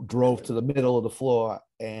drove to the middle of the floor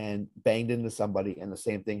and banged into somebody, and the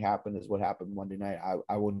same thing happened as what happened Monday night.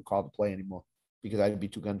 I wouldn't call the play anymore because I'd be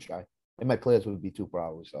too gun shy, and my players would be too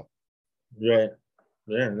probably. So, right,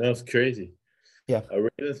 yeah, that was crazy. Yeah,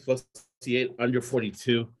 Ravens +8 under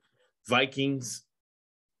 42. Vikings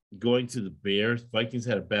going to the Bears. Vikings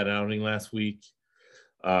had a bad outing last week.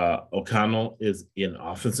 O'Connell is an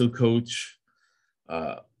offensive coach.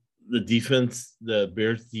 The defense, the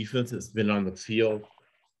Bears defense, has been on the field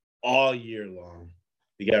all year long.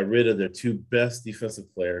 They got rid of their two best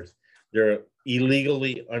defensive players. They're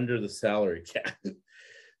illegally under the salary cap.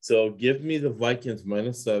 So give me the Vikings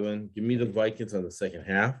 -7. Give me the Vikings on the second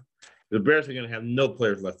half. The Bears are going to have no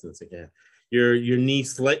players left in the second half. Your knee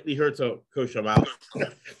slightly hurts, so Coach, I'm out.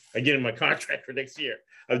 I'm getting my contract for next year.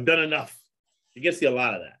 I've done enough. You're going to see a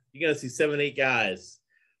lot of that. You're going to see 7, 8 guys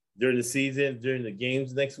during the season, during the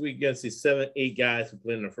games next week. You're going to see 7, 8 guys who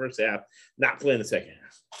play in the first half, not play in the second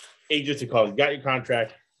half. Agents are calling. Got your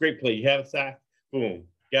contract. Great play. You have a sack. Boom.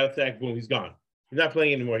 Got a sack. Boom. He's gone. He's not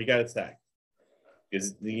playing anymore. He got a sack.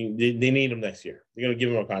 Because they need him next year. They're going to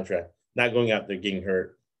give him a contract. Not going out there getting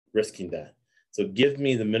hurt, risking that. So give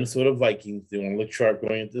me the Minnesota Vikings. They want to look sharp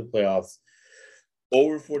going into the playoffs.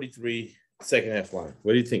 Over 43, second half line.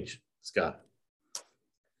 What do you think, Scott?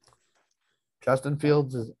 Justin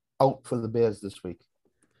Fields is out for the Bears this week.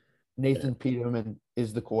 Nathan Peterman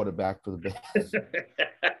is the quarterback for the Bears.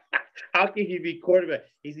 How can he be quarterback?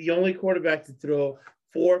 He's the only quarterback to throw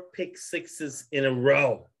 4 pick sixes in a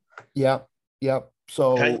row. Yep.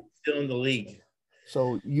 So how's he still in the league?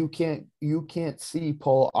 So you can't see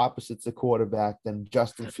polar opposites of quarterback than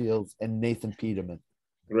Justin Fields and Nathan Peterman.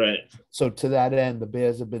 Right. So to that end, the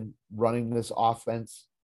Bears have been running this offense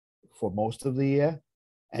for most of the year,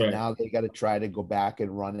 and now they got to try to go back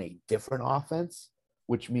and run a different offense,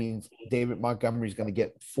 which means David Montgomery is going to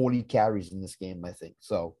get 40 carries in this game, I think.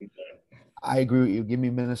 So I agree with you. Give me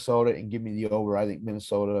Minnesota and give me the over. I think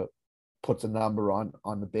Minnesota puts a number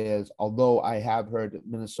on the Bears, although I have heard that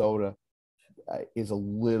Minnesota is a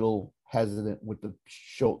little hesitant with the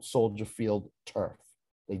Soldier Field turf.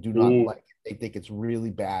 They do not like it. They think it's really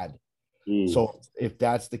bad. So if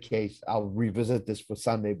that's the case, I'll revisit this for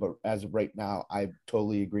Sunday. But as of right now, I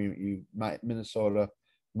totally agree with you. Minnesota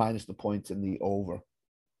minus the points in the over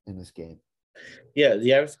in this game. Yeah,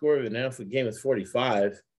 the average score of an NFL game is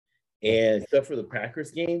 45. And except for the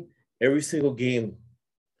Packers game, every single game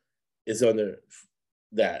is under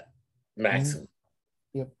that maximum.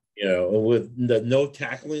 Yep. With the no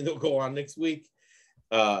tackling that'll go on next week,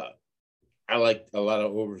 I like a lot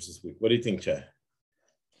of overs this week. What do you think, Chad?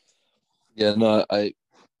 Yeah, no, I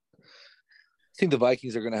think the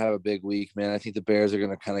Vikings are going to have a big week, man. I think the Bears are going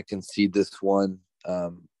to kind of concede this one,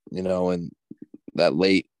 and that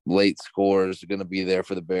late scores are going to be there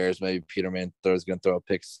for the Bears. Maybe Peterman is going to throw a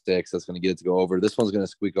pick six. That's going to get it to go over. This one's going to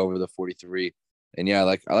squeak over the 43. And yeah,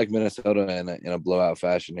 I like Minnesota in a blowout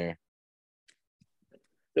fashion here.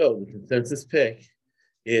 So the consensus pick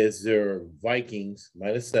is their Vikings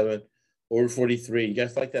 -7 over 43. You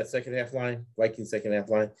guys like that second half line? Vikings second half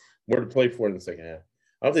line. More to play for in the second half.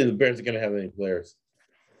 I don't think the Bears are going to have any players.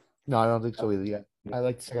 No, I don't think so either yet. I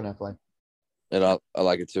like the second half play. And I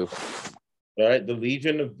like it too. All right, the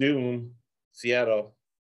Legion of Doom, Seattle,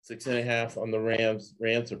 6.5 on the Rams.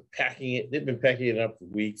 Rams are packing it. They've been packing it up for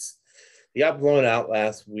weeks. They got blown out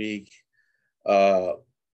last week.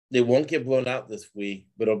 They won't get blown out this week,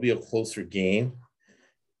 but it'll be a closer game.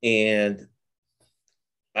 And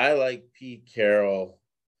I like Pete Carroll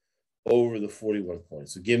over the 41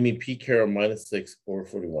 points. So give me Pete Carroll -6 over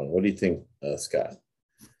 41. What do you think, Scott?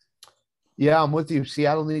 Yeah, I'm with you.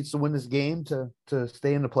 Seattle needs to win this game to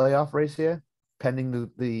stay in the playoff race here,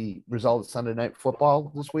 pending the result of Sunday Night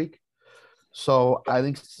Football this week. So I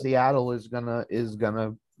think Seattle is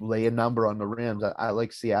gonna lay a number on the Rams. I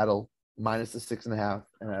like Seattle minus the 6.5,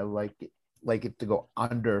 and I like it to go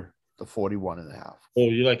under the 41.5. Oh,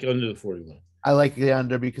 you like under the 41? I like the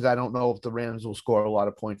under because I don't know if the Rams will score a lot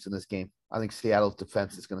of points in this game. I think Seattle's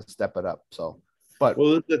defense is going to step it up. So, but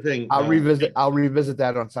well, that's the thing. I'll revisit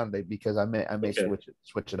that on Sunday because I may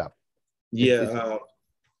switch it up. Yeah,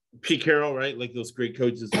 Pete Carroll, right? Like those great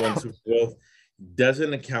coaches won Super Bowl,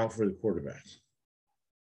 doesn't account for the quarterback.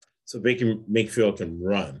 So Baker Mayfield can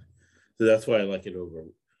run. So that's why I like it over.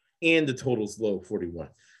 And the total's low, 41.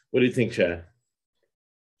 What do you think, Chad?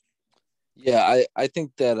 Yeah, I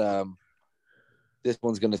think that this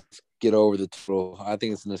one's going to get over the total. I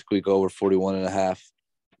think it's going to squeak over 41.5.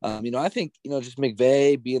 I think, just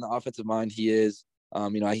McVay being the offensive mind he is,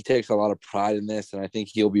 he takes a lot of pride in this, and I think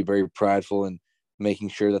he'll be very prideful in making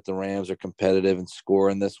sure that the Rams are competitive and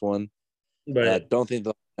score in this one. Right. Don't think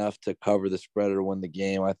they'll have enough to cover the spread or win the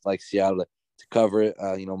game. I like Seattle to cover it,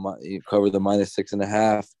 cover the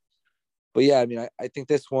 -6.5. But yeah, I think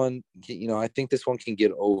this one, can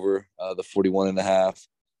get over the 41.5.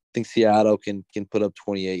 I think Seattle can put up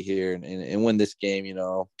 28 here and win this game,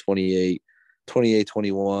 28,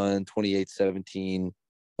 21, 28-17.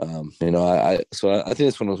 So I think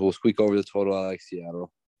this one will squeak over the total. I like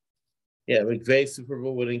Seattle. Yeah, McVay, Super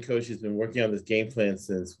Bowl winning coach, has been working on this game plan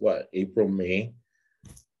since April, May.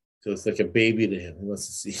 So it's like a baby to him. He wants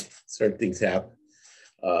to see certain things happen.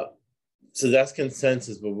 So that's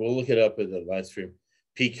consensus, but we'll look it up in the live stream.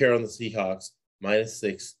 Pete Carroll on the Seahawks,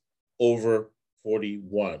 -6 over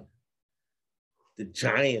 41. The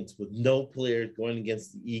Giants with no players going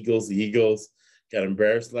against the Eagles. The Eagles got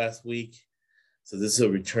embarrassed last week. So this is a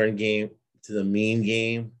return game to the mean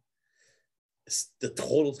game. The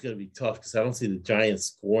total's going to be tough because I don't see the Giants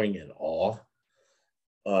scoring at all.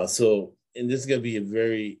 And this is going to be a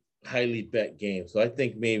very highly bet game. So I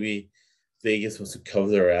think maybe Vegas wants to cover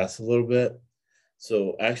their ass a little bit.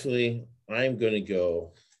 So actually, I'm going to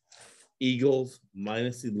go Eagles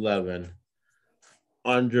 -11,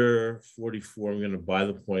 under 44. I'm going to buy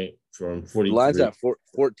the point from 43. Line's at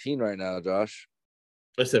 14 right now, Josh.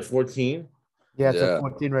 I said 14? Yeah, it's at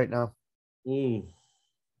 14 right now. Ooh.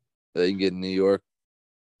 You can get New York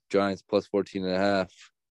Giants plus 14.5.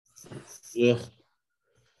 Yeah.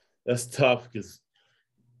 That's tough because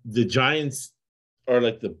the Giants are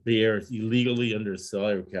like the Bears, illegally under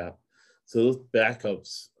salary cap. So those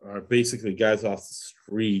backups are basically guys off the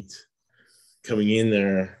street coming in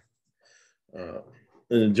there. And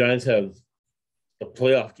the Giants have a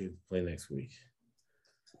playoff game to play next week.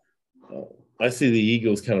 I see the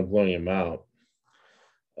Eagles kind of blowing them out.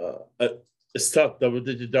 It's tough,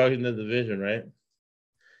 double-digit dog in the division, right?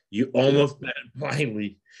 You almost bet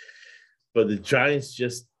blindly, but the Giants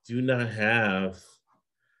just do not have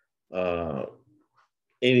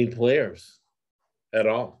any players at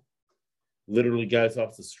all. Literally guys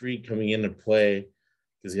off the street coming in to play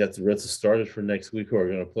because you have the rest of starters for next week who are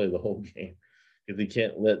going to play the whole game because they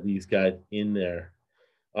can't let these guys in there.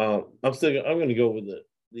 I'm going to go with the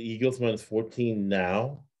Eagles -14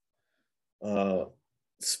 now.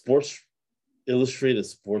 Sports Illustrated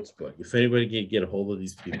Sportsbook. If anybody can get a hold of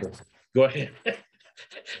these people, go ahead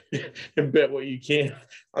and bet what you can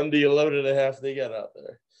on the 11.5 they got out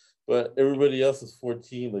there. But everybody else is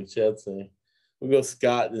 14, like Chad's saying. We'll go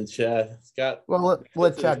Scott and Chad. Scott. Well,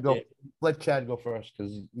 let Chad go. Let Chad go first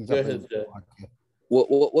because he's go up ahead, Chad.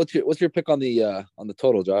 What's your pick on the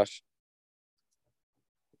total, Josh?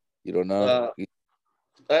 You don't know?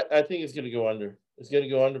 I think it's going to go under. It's going to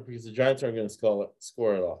go under because the Giants aren't going to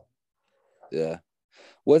score at all. Yeah.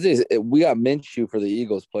 What's this? We got Minshew for the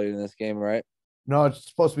Eagles playing in this game, right? No, it's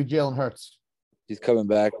supposed to be Jalen Hurts. He's coming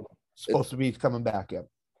back. He's coming back. Yeah.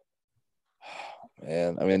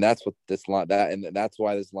 Man, that's what this line and that's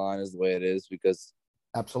why this line is the way it is because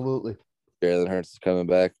absolutely Jalen Hurts is coming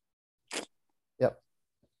back. Yep.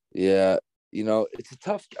 Yeah, it's a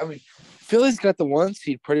tough. Philly's got the 1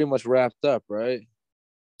 seed pretty much wrapped up, right?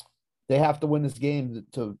 They have to win this game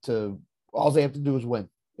to All they have to do is win.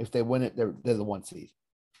 If they win it, they're the 1 seed.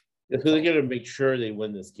 So they're going to make sure they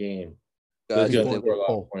win this game. Gotcha.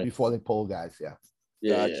 Before they pull guys, yeah.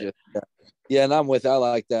 Gotcha. Yeah, and I'm with. I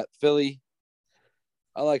like that. Philly.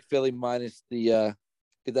 I like Philly minus the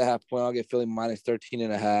get that half point. I'll get Philly minus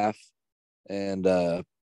 13.5. And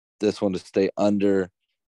this one to stay under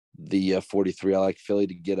the 43. I like Philly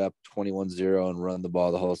to get up 21-0 and run the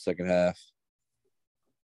ball the whole second half.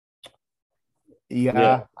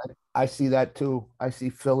 Yeah. I see that too. I see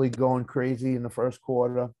Philly going crazy in the first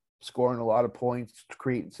quarter, scoring a lot of points,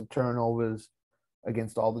 creating some turnovers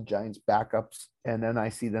against all the Giants backups. And then I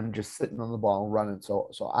see them just sitting on the ball and running.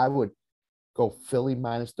 So I would go Philly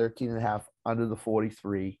minus 13.5 under the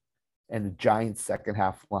 43 and the Giants second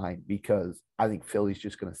half line, because I think Philly's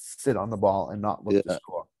just going to sit on the ball and not look to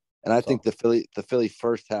score. And I think the Philly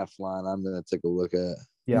first half line, I'm going to take a look at.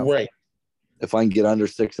 Yeah. Right. If I can get under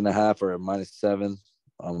 6.5 or a -7,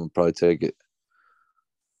 I'm going to probably take it.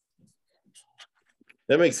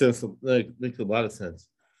 That makes sense. That makes a lot of sense.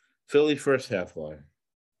 Philly first half line.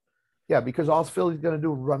 Yeah, because all Philly's going to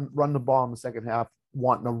do is run the ball in the second half,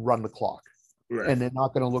 wanting to run the clock. Right. And they're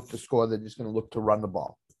not going to look to score. They're just going to look to run the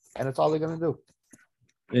ball. And that's all they're going to do.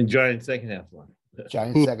 And Giants second half line.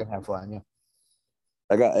 Giants second half line, yeah.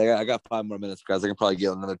 I got 5 more minutes, guys. I can probably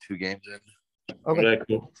get another 2 games in. Okay. Yeah,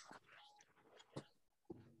 cool.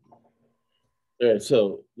 All right,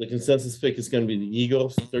 so the consensus pick is going to be the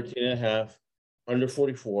Eagles 13.5, under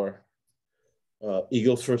 44.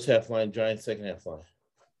 Eagles first half line, Giants second half line.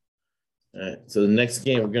 All right, so the next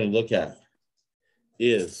game we're going to look at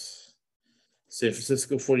is San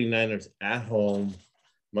Francisco 49ers at home,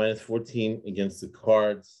 -14 against the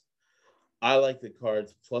Cards. I like the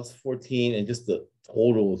Cards plus 14, and just the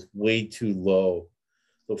total is way too low.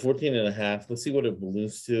 So 14.5. Let's see what it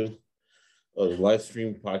balloons to. The live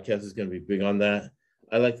stream podcast is going to be big on that.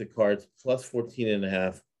 I like the Cards plus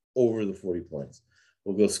 14.5 over the 40 points.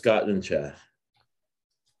 We'll go Scott and Chad.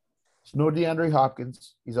 It's no DeAndre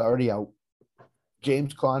Hopkins. He's already out.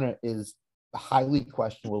 James Conner is highly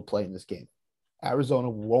questionable to play in this game. Arizona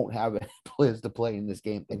won't have any players to play in this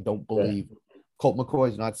game. They don't believe. Colt McCoy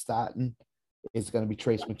is not starting. It's going to be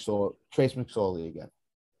Trace McSorley again.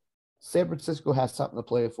 San Francisco has something to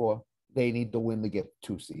play for. They need to win to get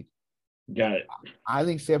 2 seed. Got it. I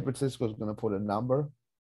think San Francisco is going to put a number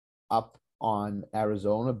up on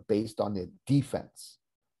Arizona based on their defense.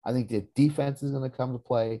 I think their defense is going to come to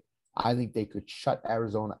play. I think they could shut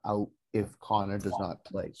Arizona out if Connor does not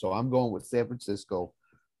play. So I'm going with San Francisco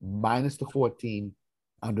minus the 14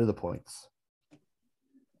 under the points.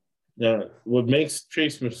 Now, what makes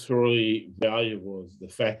Trace McSorley valuable is the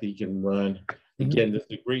fact that he can run. Again, this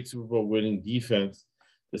is a great Super Bowl winning defense.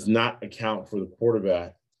 Does not account for the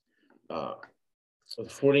quarterback. So the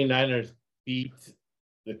 49ers beat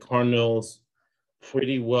the Cardinals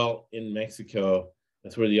pretty well in Mexico.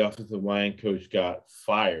 That's where the offensive line coach got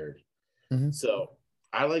fired. So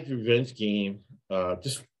I like the revenge game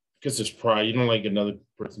just because there's pride. You don't like another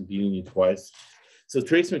person beating you twice. So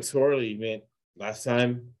Trace McSorley, man, last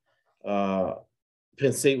time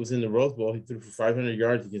Penn State was in the Rose Bowl, he threw for 500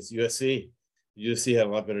 yards against USC. USC had a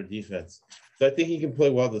lot better defense. So I think he can play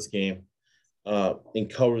well this game and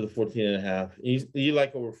cover the 14.5. You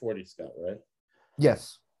like over 40, Scott, right?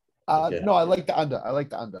 Yes. No, I like the under.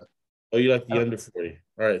 Oh, you like the under 40.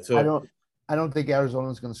 All right. So I don't think Arizona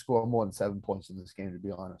is going to score more than 7 points in this game, to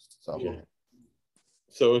be honest. So,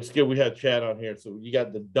 So it's good we have Chad on here. So you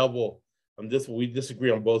got the double on this one. We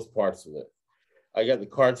disagree on both parts of it. I got the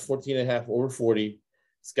Cards 14.5 over 40.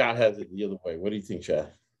 Scott has it the other way. What do you think,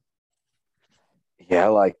 Chad? Yeah,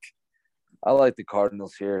 I like the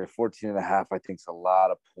Cardinals here. 14.5, I think, is a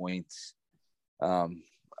lot of points. I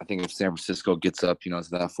think if San Francisco gets up, to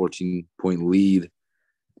that 14-point lead,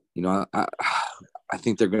 I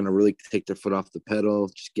think they're going to really take their foot off the pedal,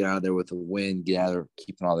 just get out of there with a win, get out of there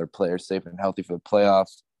keeping all their players safe and healthy for the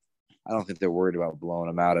playoffs. I don't think they're worried about blowing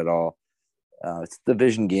them out at all. It's a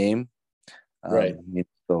division game. Right.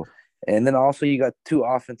 And then also you got 2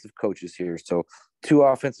 offensive coaches here. So 2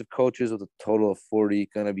 offensive coaches with a total of 40,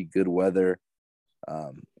 going to be good weather.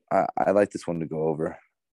 I like this one to go over.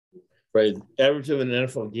 Right. Average of an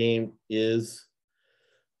NFL game is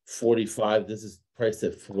 45. This is priced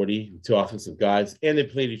at 40, 2 offensive guys, and they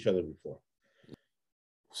played each other before.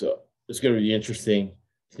 So it's going to be interesting.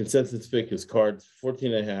 Consensus pick is Cards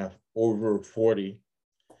 14.5 over 40.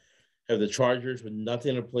 Have the Chargers with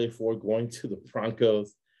nothing to play for going to the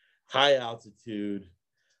Broncos. High altitude.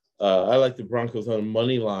 I like the Broncos on a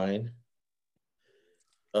money line.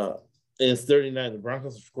 And it's 39. The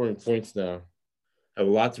Broncos are scoring points now. Have a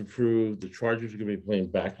lot to prove. The Chargers are going to be playing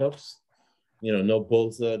backups. no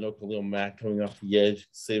Bosa, no Khalil Mack coming off the edge,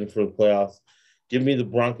 saving for the playoffs. Give me the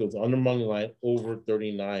Broncos under money line over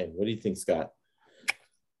 39. What do you think, Scott?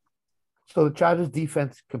 So the Chargers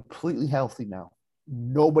defense is completely healthy now.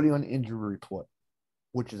 Nobody on injury report,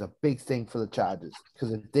 which is a big thing for the Chargers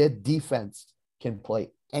because if their defense can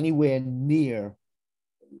play anywhere near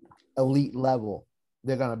elite level,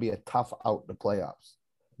 they're going to be a tough out in the playoffs.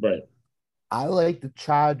 Right. I like the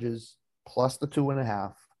Chargers plus the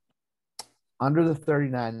 2.5, under the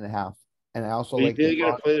 39.5. And I also like they're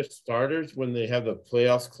going to play their starters when they have the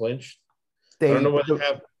playoffs clinched. I don't know what they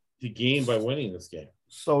have to gain by winning this game.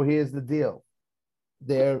 So here's the deal.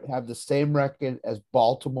 They have the same record as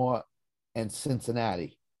Baltimore and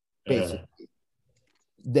Cincinnati, basically.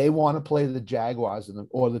 They want to play the Jaguars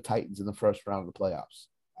or the Titans in the first round of the playoffs.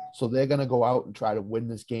 So they're going to go out and try to win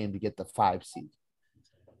this game to get the 5 seed.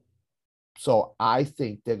 So I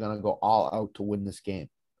think they're going to go all out to win this game.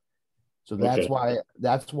 So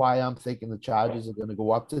that's why I'm thinking the Chargers are going to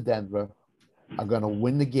go up to Denver, are going to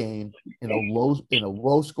win the game in a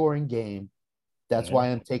low scoring game. That's why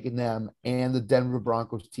I'm taking them and the Denver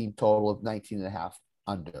Broncos team total of 19.5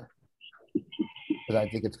 under. Because I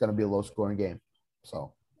think it's going to be a low scoring game.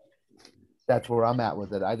 So that's where I'm at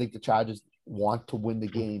with it. I think the Chargers want to win the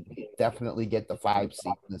game, definitely get the 5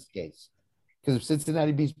 seed in this case. Because if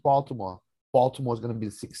Cincinnati beats Baltimore, Baltimore's going to be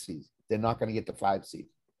the 6 seed. They're not going to get the 5 seed.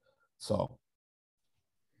 So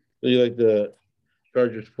you like the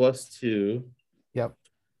Chargers plus 2. Yep.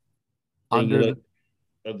 Under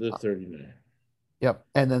 39. Yep.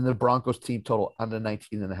 And then the Broncos team total under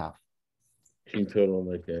 19.5. Team total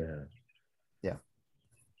like that. Yeah.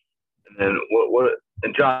 And then what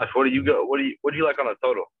and Josh, what do you like on the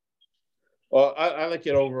total? Well, I like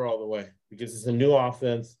it over all the way because it's a new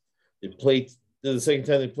offense. This is the second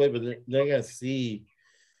time they play, but they're gonna see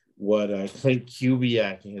what Clint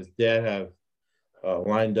Kubiak and his dad have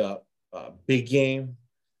lined up. Big game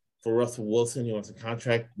for Russell Wilson. He wants a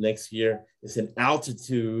contract next year. It's an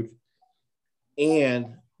altitude,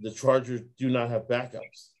 and the Chargers do not have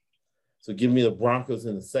backups. So give me the Broncos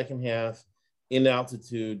in the second half, in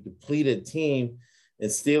altitude, depleted team,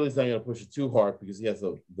 and Staley's not going to push it too hard because he has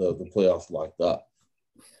the playoffs locked up.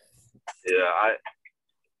 Yeah,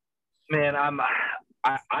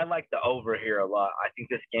 I like the over here a lot. I think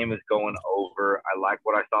this game is going over. I like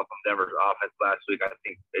what I saw from Denver's offense last week. I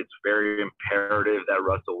think it's very imperative that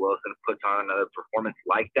Russell Wilson puts on another performance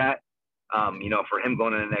like that. For him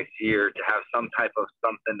going into next year to have some type of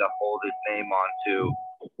something to hold his name on to.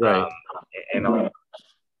 Right.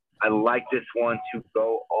 I like this one to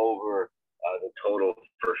go over the total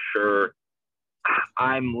for sure.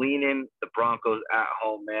 I'm leaning the Broncos at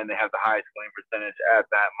home, man. They have the highest winning percentage at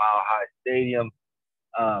that Mile High Stadium.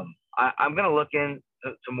 I'm going to look into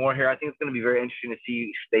more here. I think it's going to be very interesting to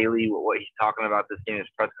see Staley, what he's talking about this game, his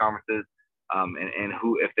press conferences, and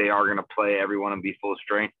who, if they are going to play everyone and be full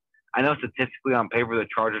strength. I know statistically on paper the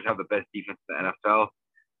Chargers have the best defense in the NFL.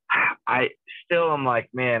 I still am like,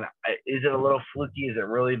 man, is it a little fluky? Is it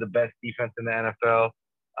really the best defense in the NFL?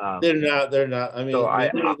 They're not. I mean,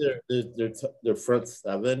 they're front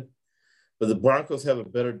seven, but the Broncos have a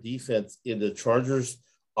better defense. In the Chargers'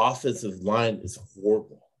 offensive line is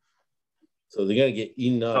horrible, so they're gonna get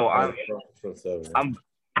eaten up. Front seven. I'm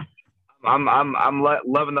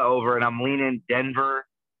loving the over, and I'm leaning Denver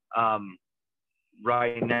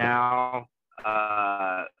right now.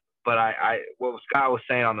 But what Scott was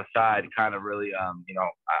saying on the side kind of really, I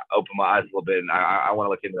opened my eyes a little bit, and I want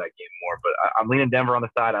to look into that game more. But I'm leaning Denver on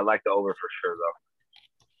the side. I like the over for sure,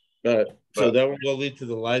 though. All right. So that will lead to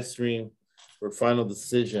the live stream for final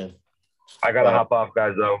decision. I got to hop off,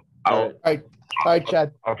 guys, though. All right,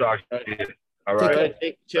 Chad. I'll talk to you. All right.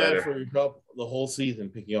 Thank Chad for your help the whole season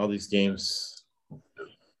picking all these games.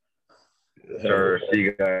 Sure. See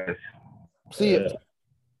you guys. See you.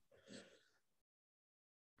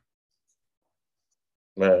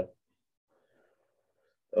 Right.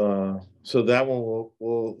 So that one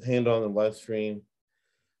we'll hand on the live stream.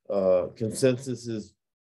 Consensus is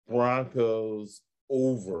Broncos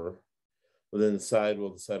over, but then we'll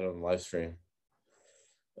decide on the live stream.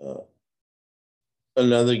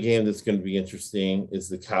 Another game that's going to be interesting is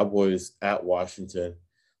the Cowboys at Washington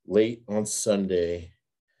late on Sunday.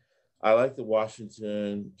 I like the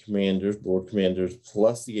Washington Lord Commanders,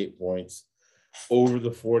 plus the 8 points over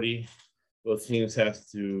the 40. Both teams have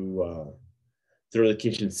to throw the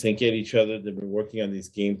kitchen sink at each other. They've been working on these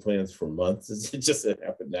game plans for months. It just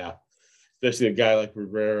happened now, especially a guy like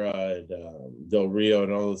Rivera and Del Rio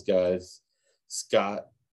and all those guys. Scott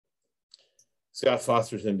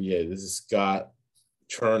Foster's NBA. This is Scott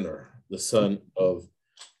Turner, the son of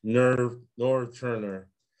Norv Turner,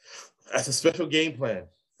 That's a special game plan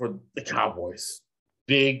for the Cowboys.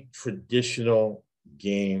 Big traditional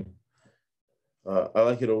game. I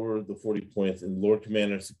like it over the 40 points, and Lord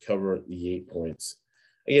Commanders to cover the 8 points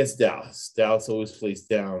against Dallas. Dallas always plays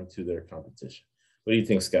down to their competition. What do you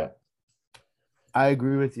think, Scott? I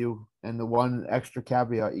agree with you. And the one extra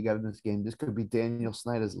caveat you got in this game, this could be Daniel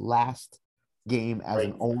Snyder's last game as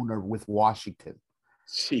an owner with Washington.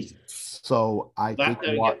 Jeez. So I think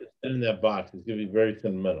in that box is going to be very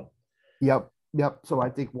sentimental. Yep. So I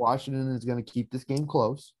think Washington is going to keep this game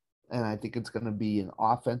close, and I think it's going to be an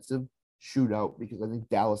offensive shootout because I think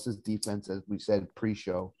Dallas's defense, as we said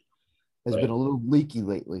pre-show, has been a little leaky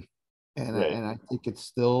lately, and I think it's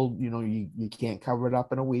still, you can't cover it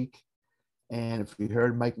up in a week. And if you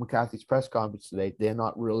heard Mike McCarthy's press conference today, they're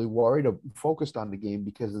not really worried or focused on the game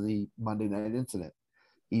because of the Monday night incident.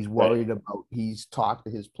 He's worried about, he's talked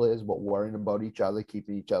to his players about worrying about each other,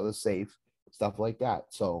 keeping each other safe, stuff like that.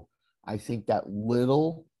 So I think that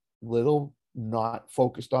little not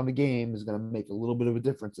focused on the game is going to make a little bit of a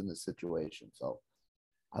difference in this situation. So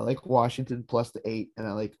I like Washington plus the 8, and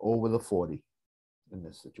I like over the 40 in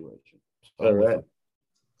this situation. So all right.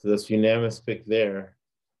 So that's unanimous pick there.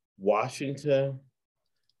 Washington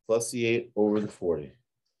plus the 8 over the 40.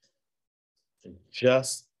 And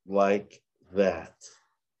just like that,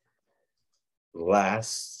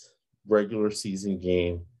 last regular season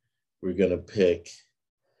game we're going to pick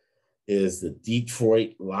is the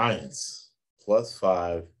Detroit Lions plus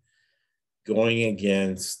 5 going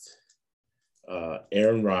against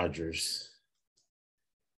Aaron Rodgers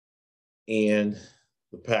and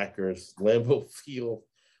the Packers. Lambeau Field.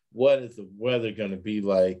 What is the weather going to be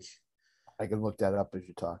like? I can look that up as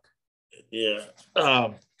you talk. Yeah.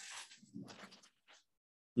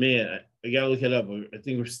 Man, I got to look it up. I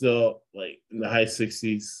think we're still like in the high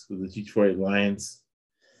 60s with the Detroit Lions.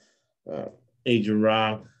 Agent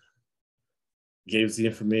Rob gave us the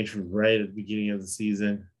information right at the beginning of the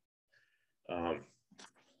season.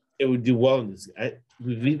 It would do well in this.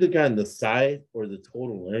 We've either gotten the side or the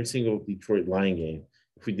total in every single Detroit Lion game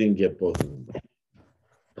if we didn't get both of them.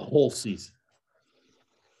 The whole season.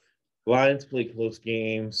 Lions play close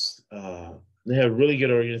games. They have a really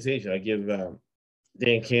good organization. I give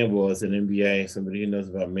Dan Campbell, as an NBA, somebody who knows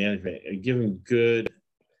about management, I give him good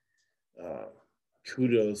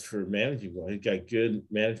kudos for managing well. He's got good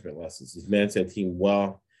management lessons. He's managed that team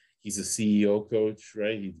well. He's a CEO coach,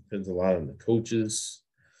 right? He depends a lot on the coaches.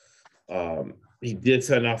 He did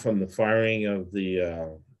sign off on the firing of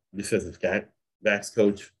the defensive backs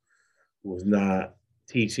coach, who was not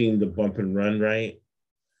teaching the bump and run right.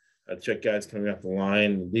 Check guys coming off the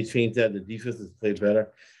line. They changed that. The defense has played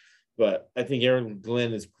better. But I think Aaron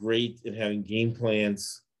Glenn is great at having game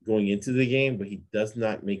plans going into the game, but he does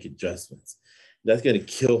not make adjustments. That's going to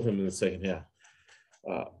kill him in the second half.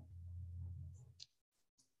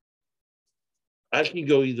 I can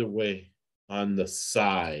go either way on the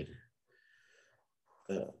side.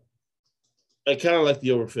 I kind of like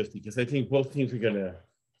the over 50 because I think both teams are going to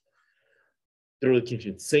throw the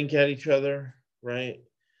kitchen sink at each other, right?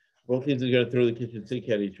 Both teams are going to throw the kitchen sink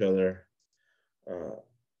at each other.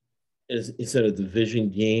 It's a division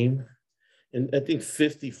game. And I think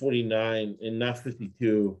 50-49 and not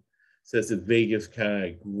 52 says that Vegas kind of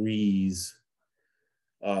agrees.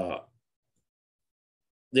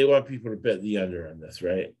 They want people to bet the under on this,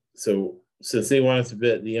 right? So since they want us to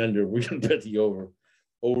bet the under, we're going to bet the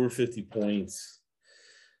over 50 points.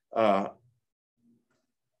 What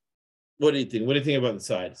do you think? What do you think about the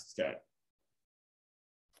sides, Scott?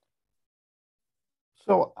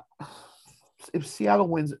 So if Seattle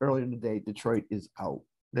wins early in the day, Detroit is out.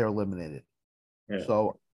 They're eliminated. Yeah.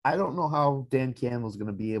 So I don't know how Dan Campbell's going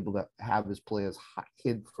to be able to have his players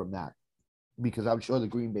hid from that, because I'm sure the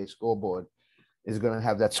Green Bay scoreboard is going to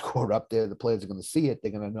have that score up there. The players are going to see it.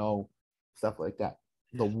 They're going to know stuff like that.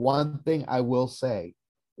 The one thing I will say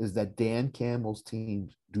is that Dan Campbell's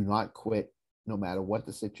teams do not quit no matter what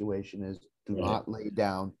the situation is. Do not lay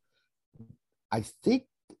down. I think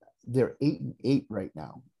they're 8-8 right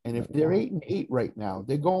now. And if they're 8-8 right now,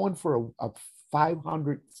 they're going for a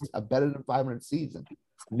 500, a better than 500 season.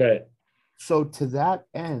 Right. So to that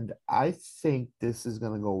end, I think this is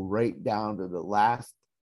going to go right down to the last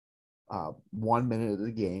 1 minute of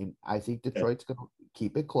the game. I think Detroit's going to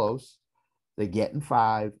keep it close. They're getting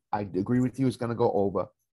 5. I agree with you. It's going to go over.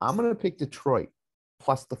 I'm going to pick Detroit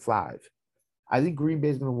plus the 5. I think Green Bay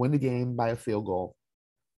is going to win the game by a field goal.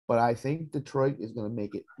 But I think Detroit is going to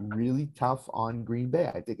make it really tough on Green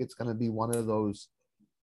Bay. I think it's going to be one of those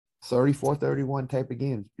 34-31 type of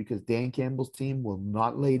games because Dan Campbell's team will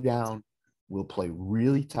not lay down, will play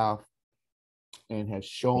really tough. and has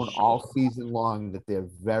shown all season long that they're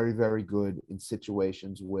very, very good in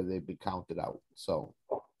situations where they've been counted out. So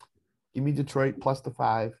give me Detroit plus the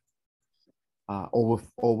 5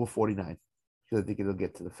 over 49 because I think it'll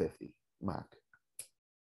get to the 50 mark.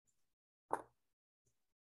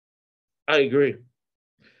 I agree.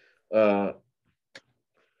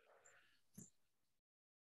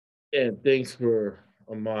 And thanks for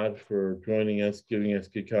Ahmad for joining us, giving us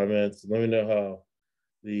good comments. Let me know how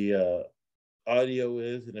the audio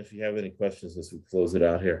is, and if you have any questions as we close it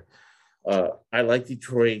out here. I like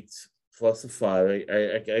Detroit plus the 5.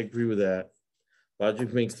 I agree with that.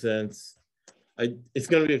 Logic makes sense. It's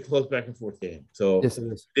going to be a close back and forth game. So Yes, it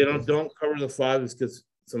is. they don't cover the 5. It's because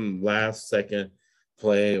some last second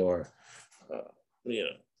play or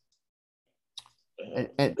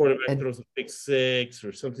quarterback throws a pick 6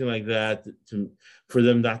 or something like that for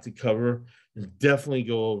them not to cover. And definitely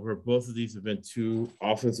go over. Both of these have been 2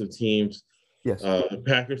 offensive teams. Yes. The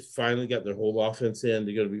Packers finally got their whole offense in.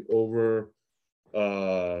 They're going to be over.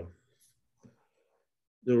 They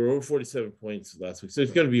were over 47 points last week, so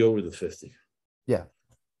it's going to be over the 50. Yeah.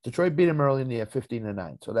 Detroit beat them early in the year,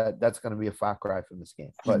 15-9. So that's going to be a far cry from this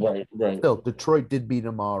game. But right. Still, Detroit did beat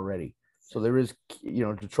them already. So there is,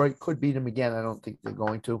 Detroit could beat them again. I don't think they're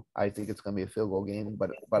going to. I think it's going to be a field goal game,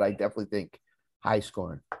 but I definitely think high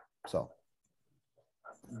scoring. So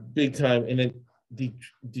big time. And then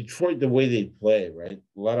Detroit, the way they play, right?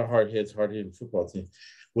 A lot of hard-hitting football team.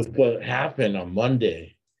 With what happened on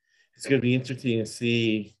Monday, it's going to be interesting to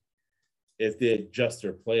see if they adjust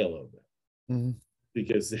their play a little bit. Mm-hmm.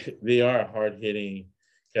 Because they are a hard-hitting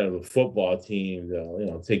kind of a football team.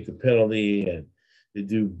 They'll, take the penalty, and they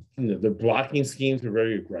do. Their blocking schemes are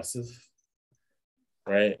very aggressive,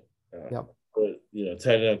 right? Yep. But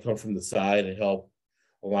tight end come from the side and help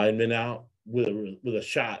a lineman out with a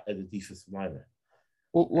shot at the defensive lineman.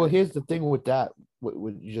 Well, here's the thing with that.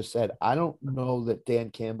 What you just said, I don't know that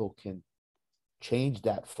Dan Campbell can change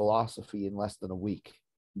that philosophy in less than a week,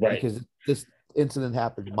 right? Because this incident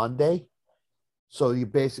happened Monday. So you're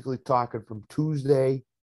basically talking from Tuesday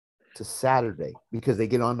to Saturday because they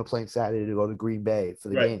get on the plane Saturday to go to Green Bay for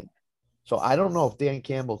the game. So I don't know if Dan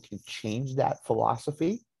Campbell can change that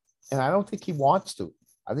philosophy, and I don't think he wants to.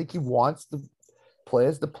 I think he wants the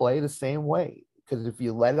players to play the same way because if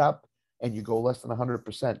you let up and you go less than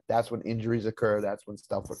 100%, that's when injuries occur. That's when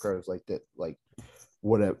stuff occurs like that, like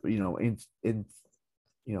whatever,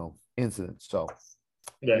 incidents. So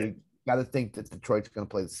you got to think that Detroit's going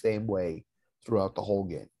to play the same way throughout the whole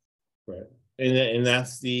game. Right. And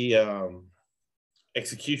that's the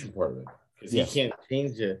execution part of it. Because he can't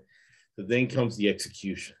change it. So then comes the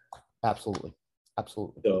execution. Absolutely.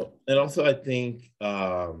 So, and also I think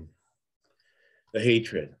the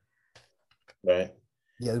hatred, right?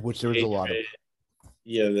 Yeah, which there is a lot of.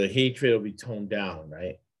 Yeah, the hatred will be toned down,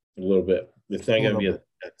 right? A little bit. It's not going to be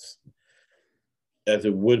as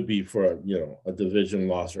it would be for a division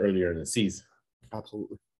loss earlier in the season.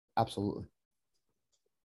 Absolutely.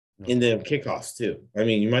 And then kickoffs too. I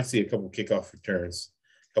mean, you might see a couple kickoff returns,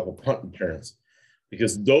 a couple punt returns,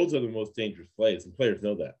 because those are the most dangerous plays, and players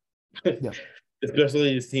know that. Yeah.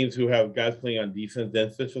 Especially these teams who have guys playing on defense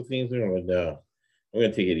and special teams. They're going to no, I'm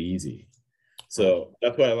going to take it easy. So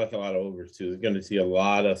that's why I like a lot of overs too. You're going to see a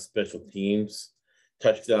lot of special teams,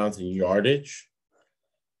 touchdowns, and yardage,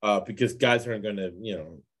 because guys aren't going to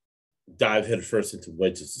dive headfirst into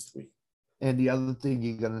wedges this week. And the other thing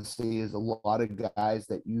you're going to see is a lot of guys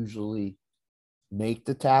that usually make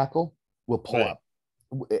the tackle will pull up.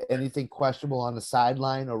 Anything questionable on the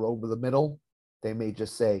sideline or over the middle, they may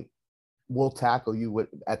just say, we'll tackle you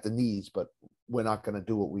at the knees, but we're not going to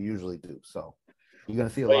do what we usually do. So you're going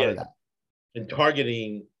to see a lot of that. And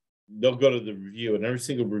targeting, they'll go to the review, and every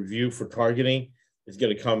single review for targeting is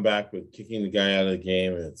going to come back with kicking the guy out of the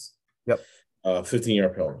game. And it's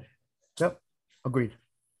 15-yard penalty. Yep. Agreed.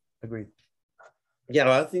 Yeah, a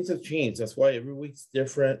lot of things have changed. That's why every week's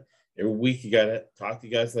different. Every week you got to talk to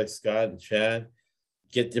guys like Scott and Chad,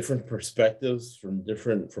 get different perspectives from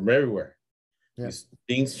everywhere. Yeah.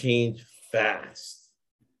 Things change fast.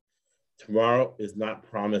 Tomorrow is not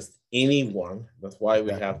promised anyone. That's why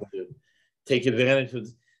we have to take advantage of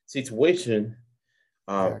the situation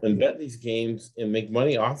and bet these games and make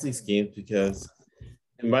money off these games because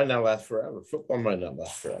it might not last forever. Football might not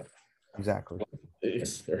last forever. Exactly.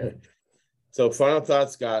 So final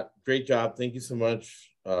thoughts, Scott. Great job. Thank you so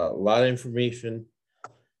much. A lot of information.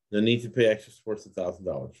 No need to pay Extra Sports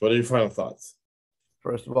 $1,000. What are your final thoughts?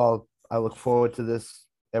 First of all, I look forward to this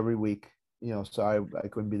every week. Sorry I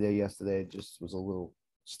couldn't be there yesterday. It just was a little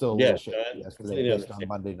shit yesterday based on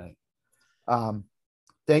Monday night.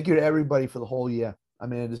 Thank you to everybody for the whole year. I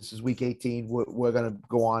mean, this is week 18. We're going to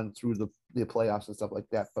go on through the playoffs and stuff like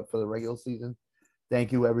that. But for the regular season,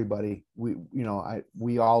 thank you, everybody.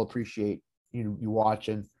 We all appreciate you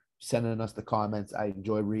watching, sending us the comments. I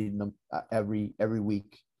enjoy reading them every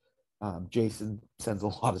week. Jason sends a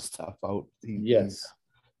lot of stuff out.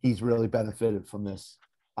 He's really benefited from this.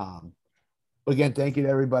 But again, thank you to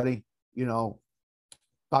everybody.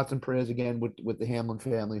 Thoughts and prayers again with the Hamlin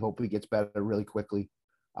family. Hope he gets better really quickly.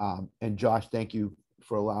 And Josh, thank you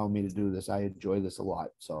for allowing me to do this. I enjoy this a lot.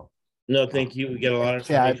 So no, thank you. We get a lot of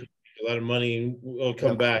information, a lot of money. We'll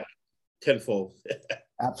come back tenfold.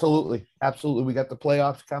 Absolutely. We got the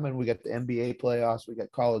playoffs coming. We got the NBA playoffs. We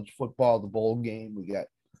got college football, the bowl game. We got,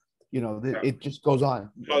 it just goes on.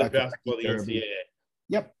 College basketball, the NCAA.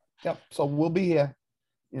 Yep. So we'll be here,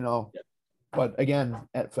 But again,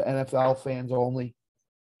 for NFL fans only,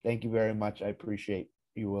 thank you very much. I appreciate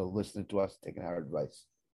you listening to us, taking our advice.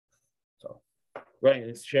 So, right,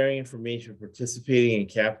 it's sharing information, participating in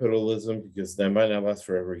capitalism, because that might not last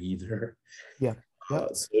forever either. Yeah. So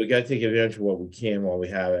we got to take advantage of what we can while we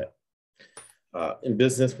have it. In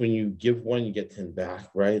business, when you give one, you get 10 back,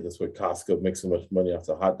 right? That's what Costco makes so much money off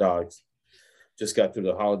the hot dogs. Just got through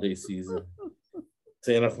the holiday season.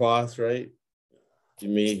 Santa Claus, right? He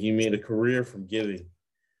made a career from giving.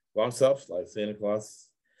 Long shelf life, Santa Claus.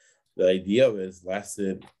 The idea of it has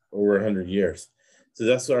lasted over 100 years. So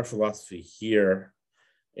that's our philosophy here.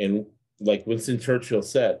 And like Winston Churchill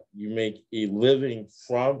said, you make a living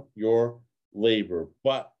from your labor,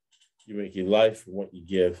 but you make a life from what you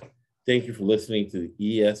give. Thank you for listening to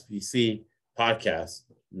the ESPC Podcast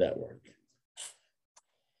Network.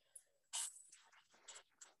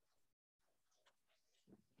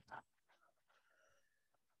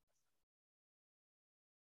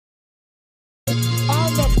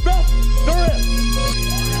 I'm the best there is.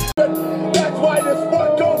 That's why this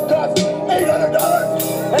sport coat costs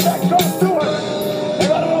 $800 and that costs $200.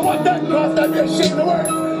 And I don't know what that costs. I'd be ashamed to wear it.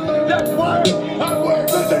 That's why I'm wearing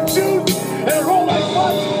lizard shoes and a Rolex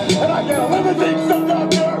watch, and I get a limousine.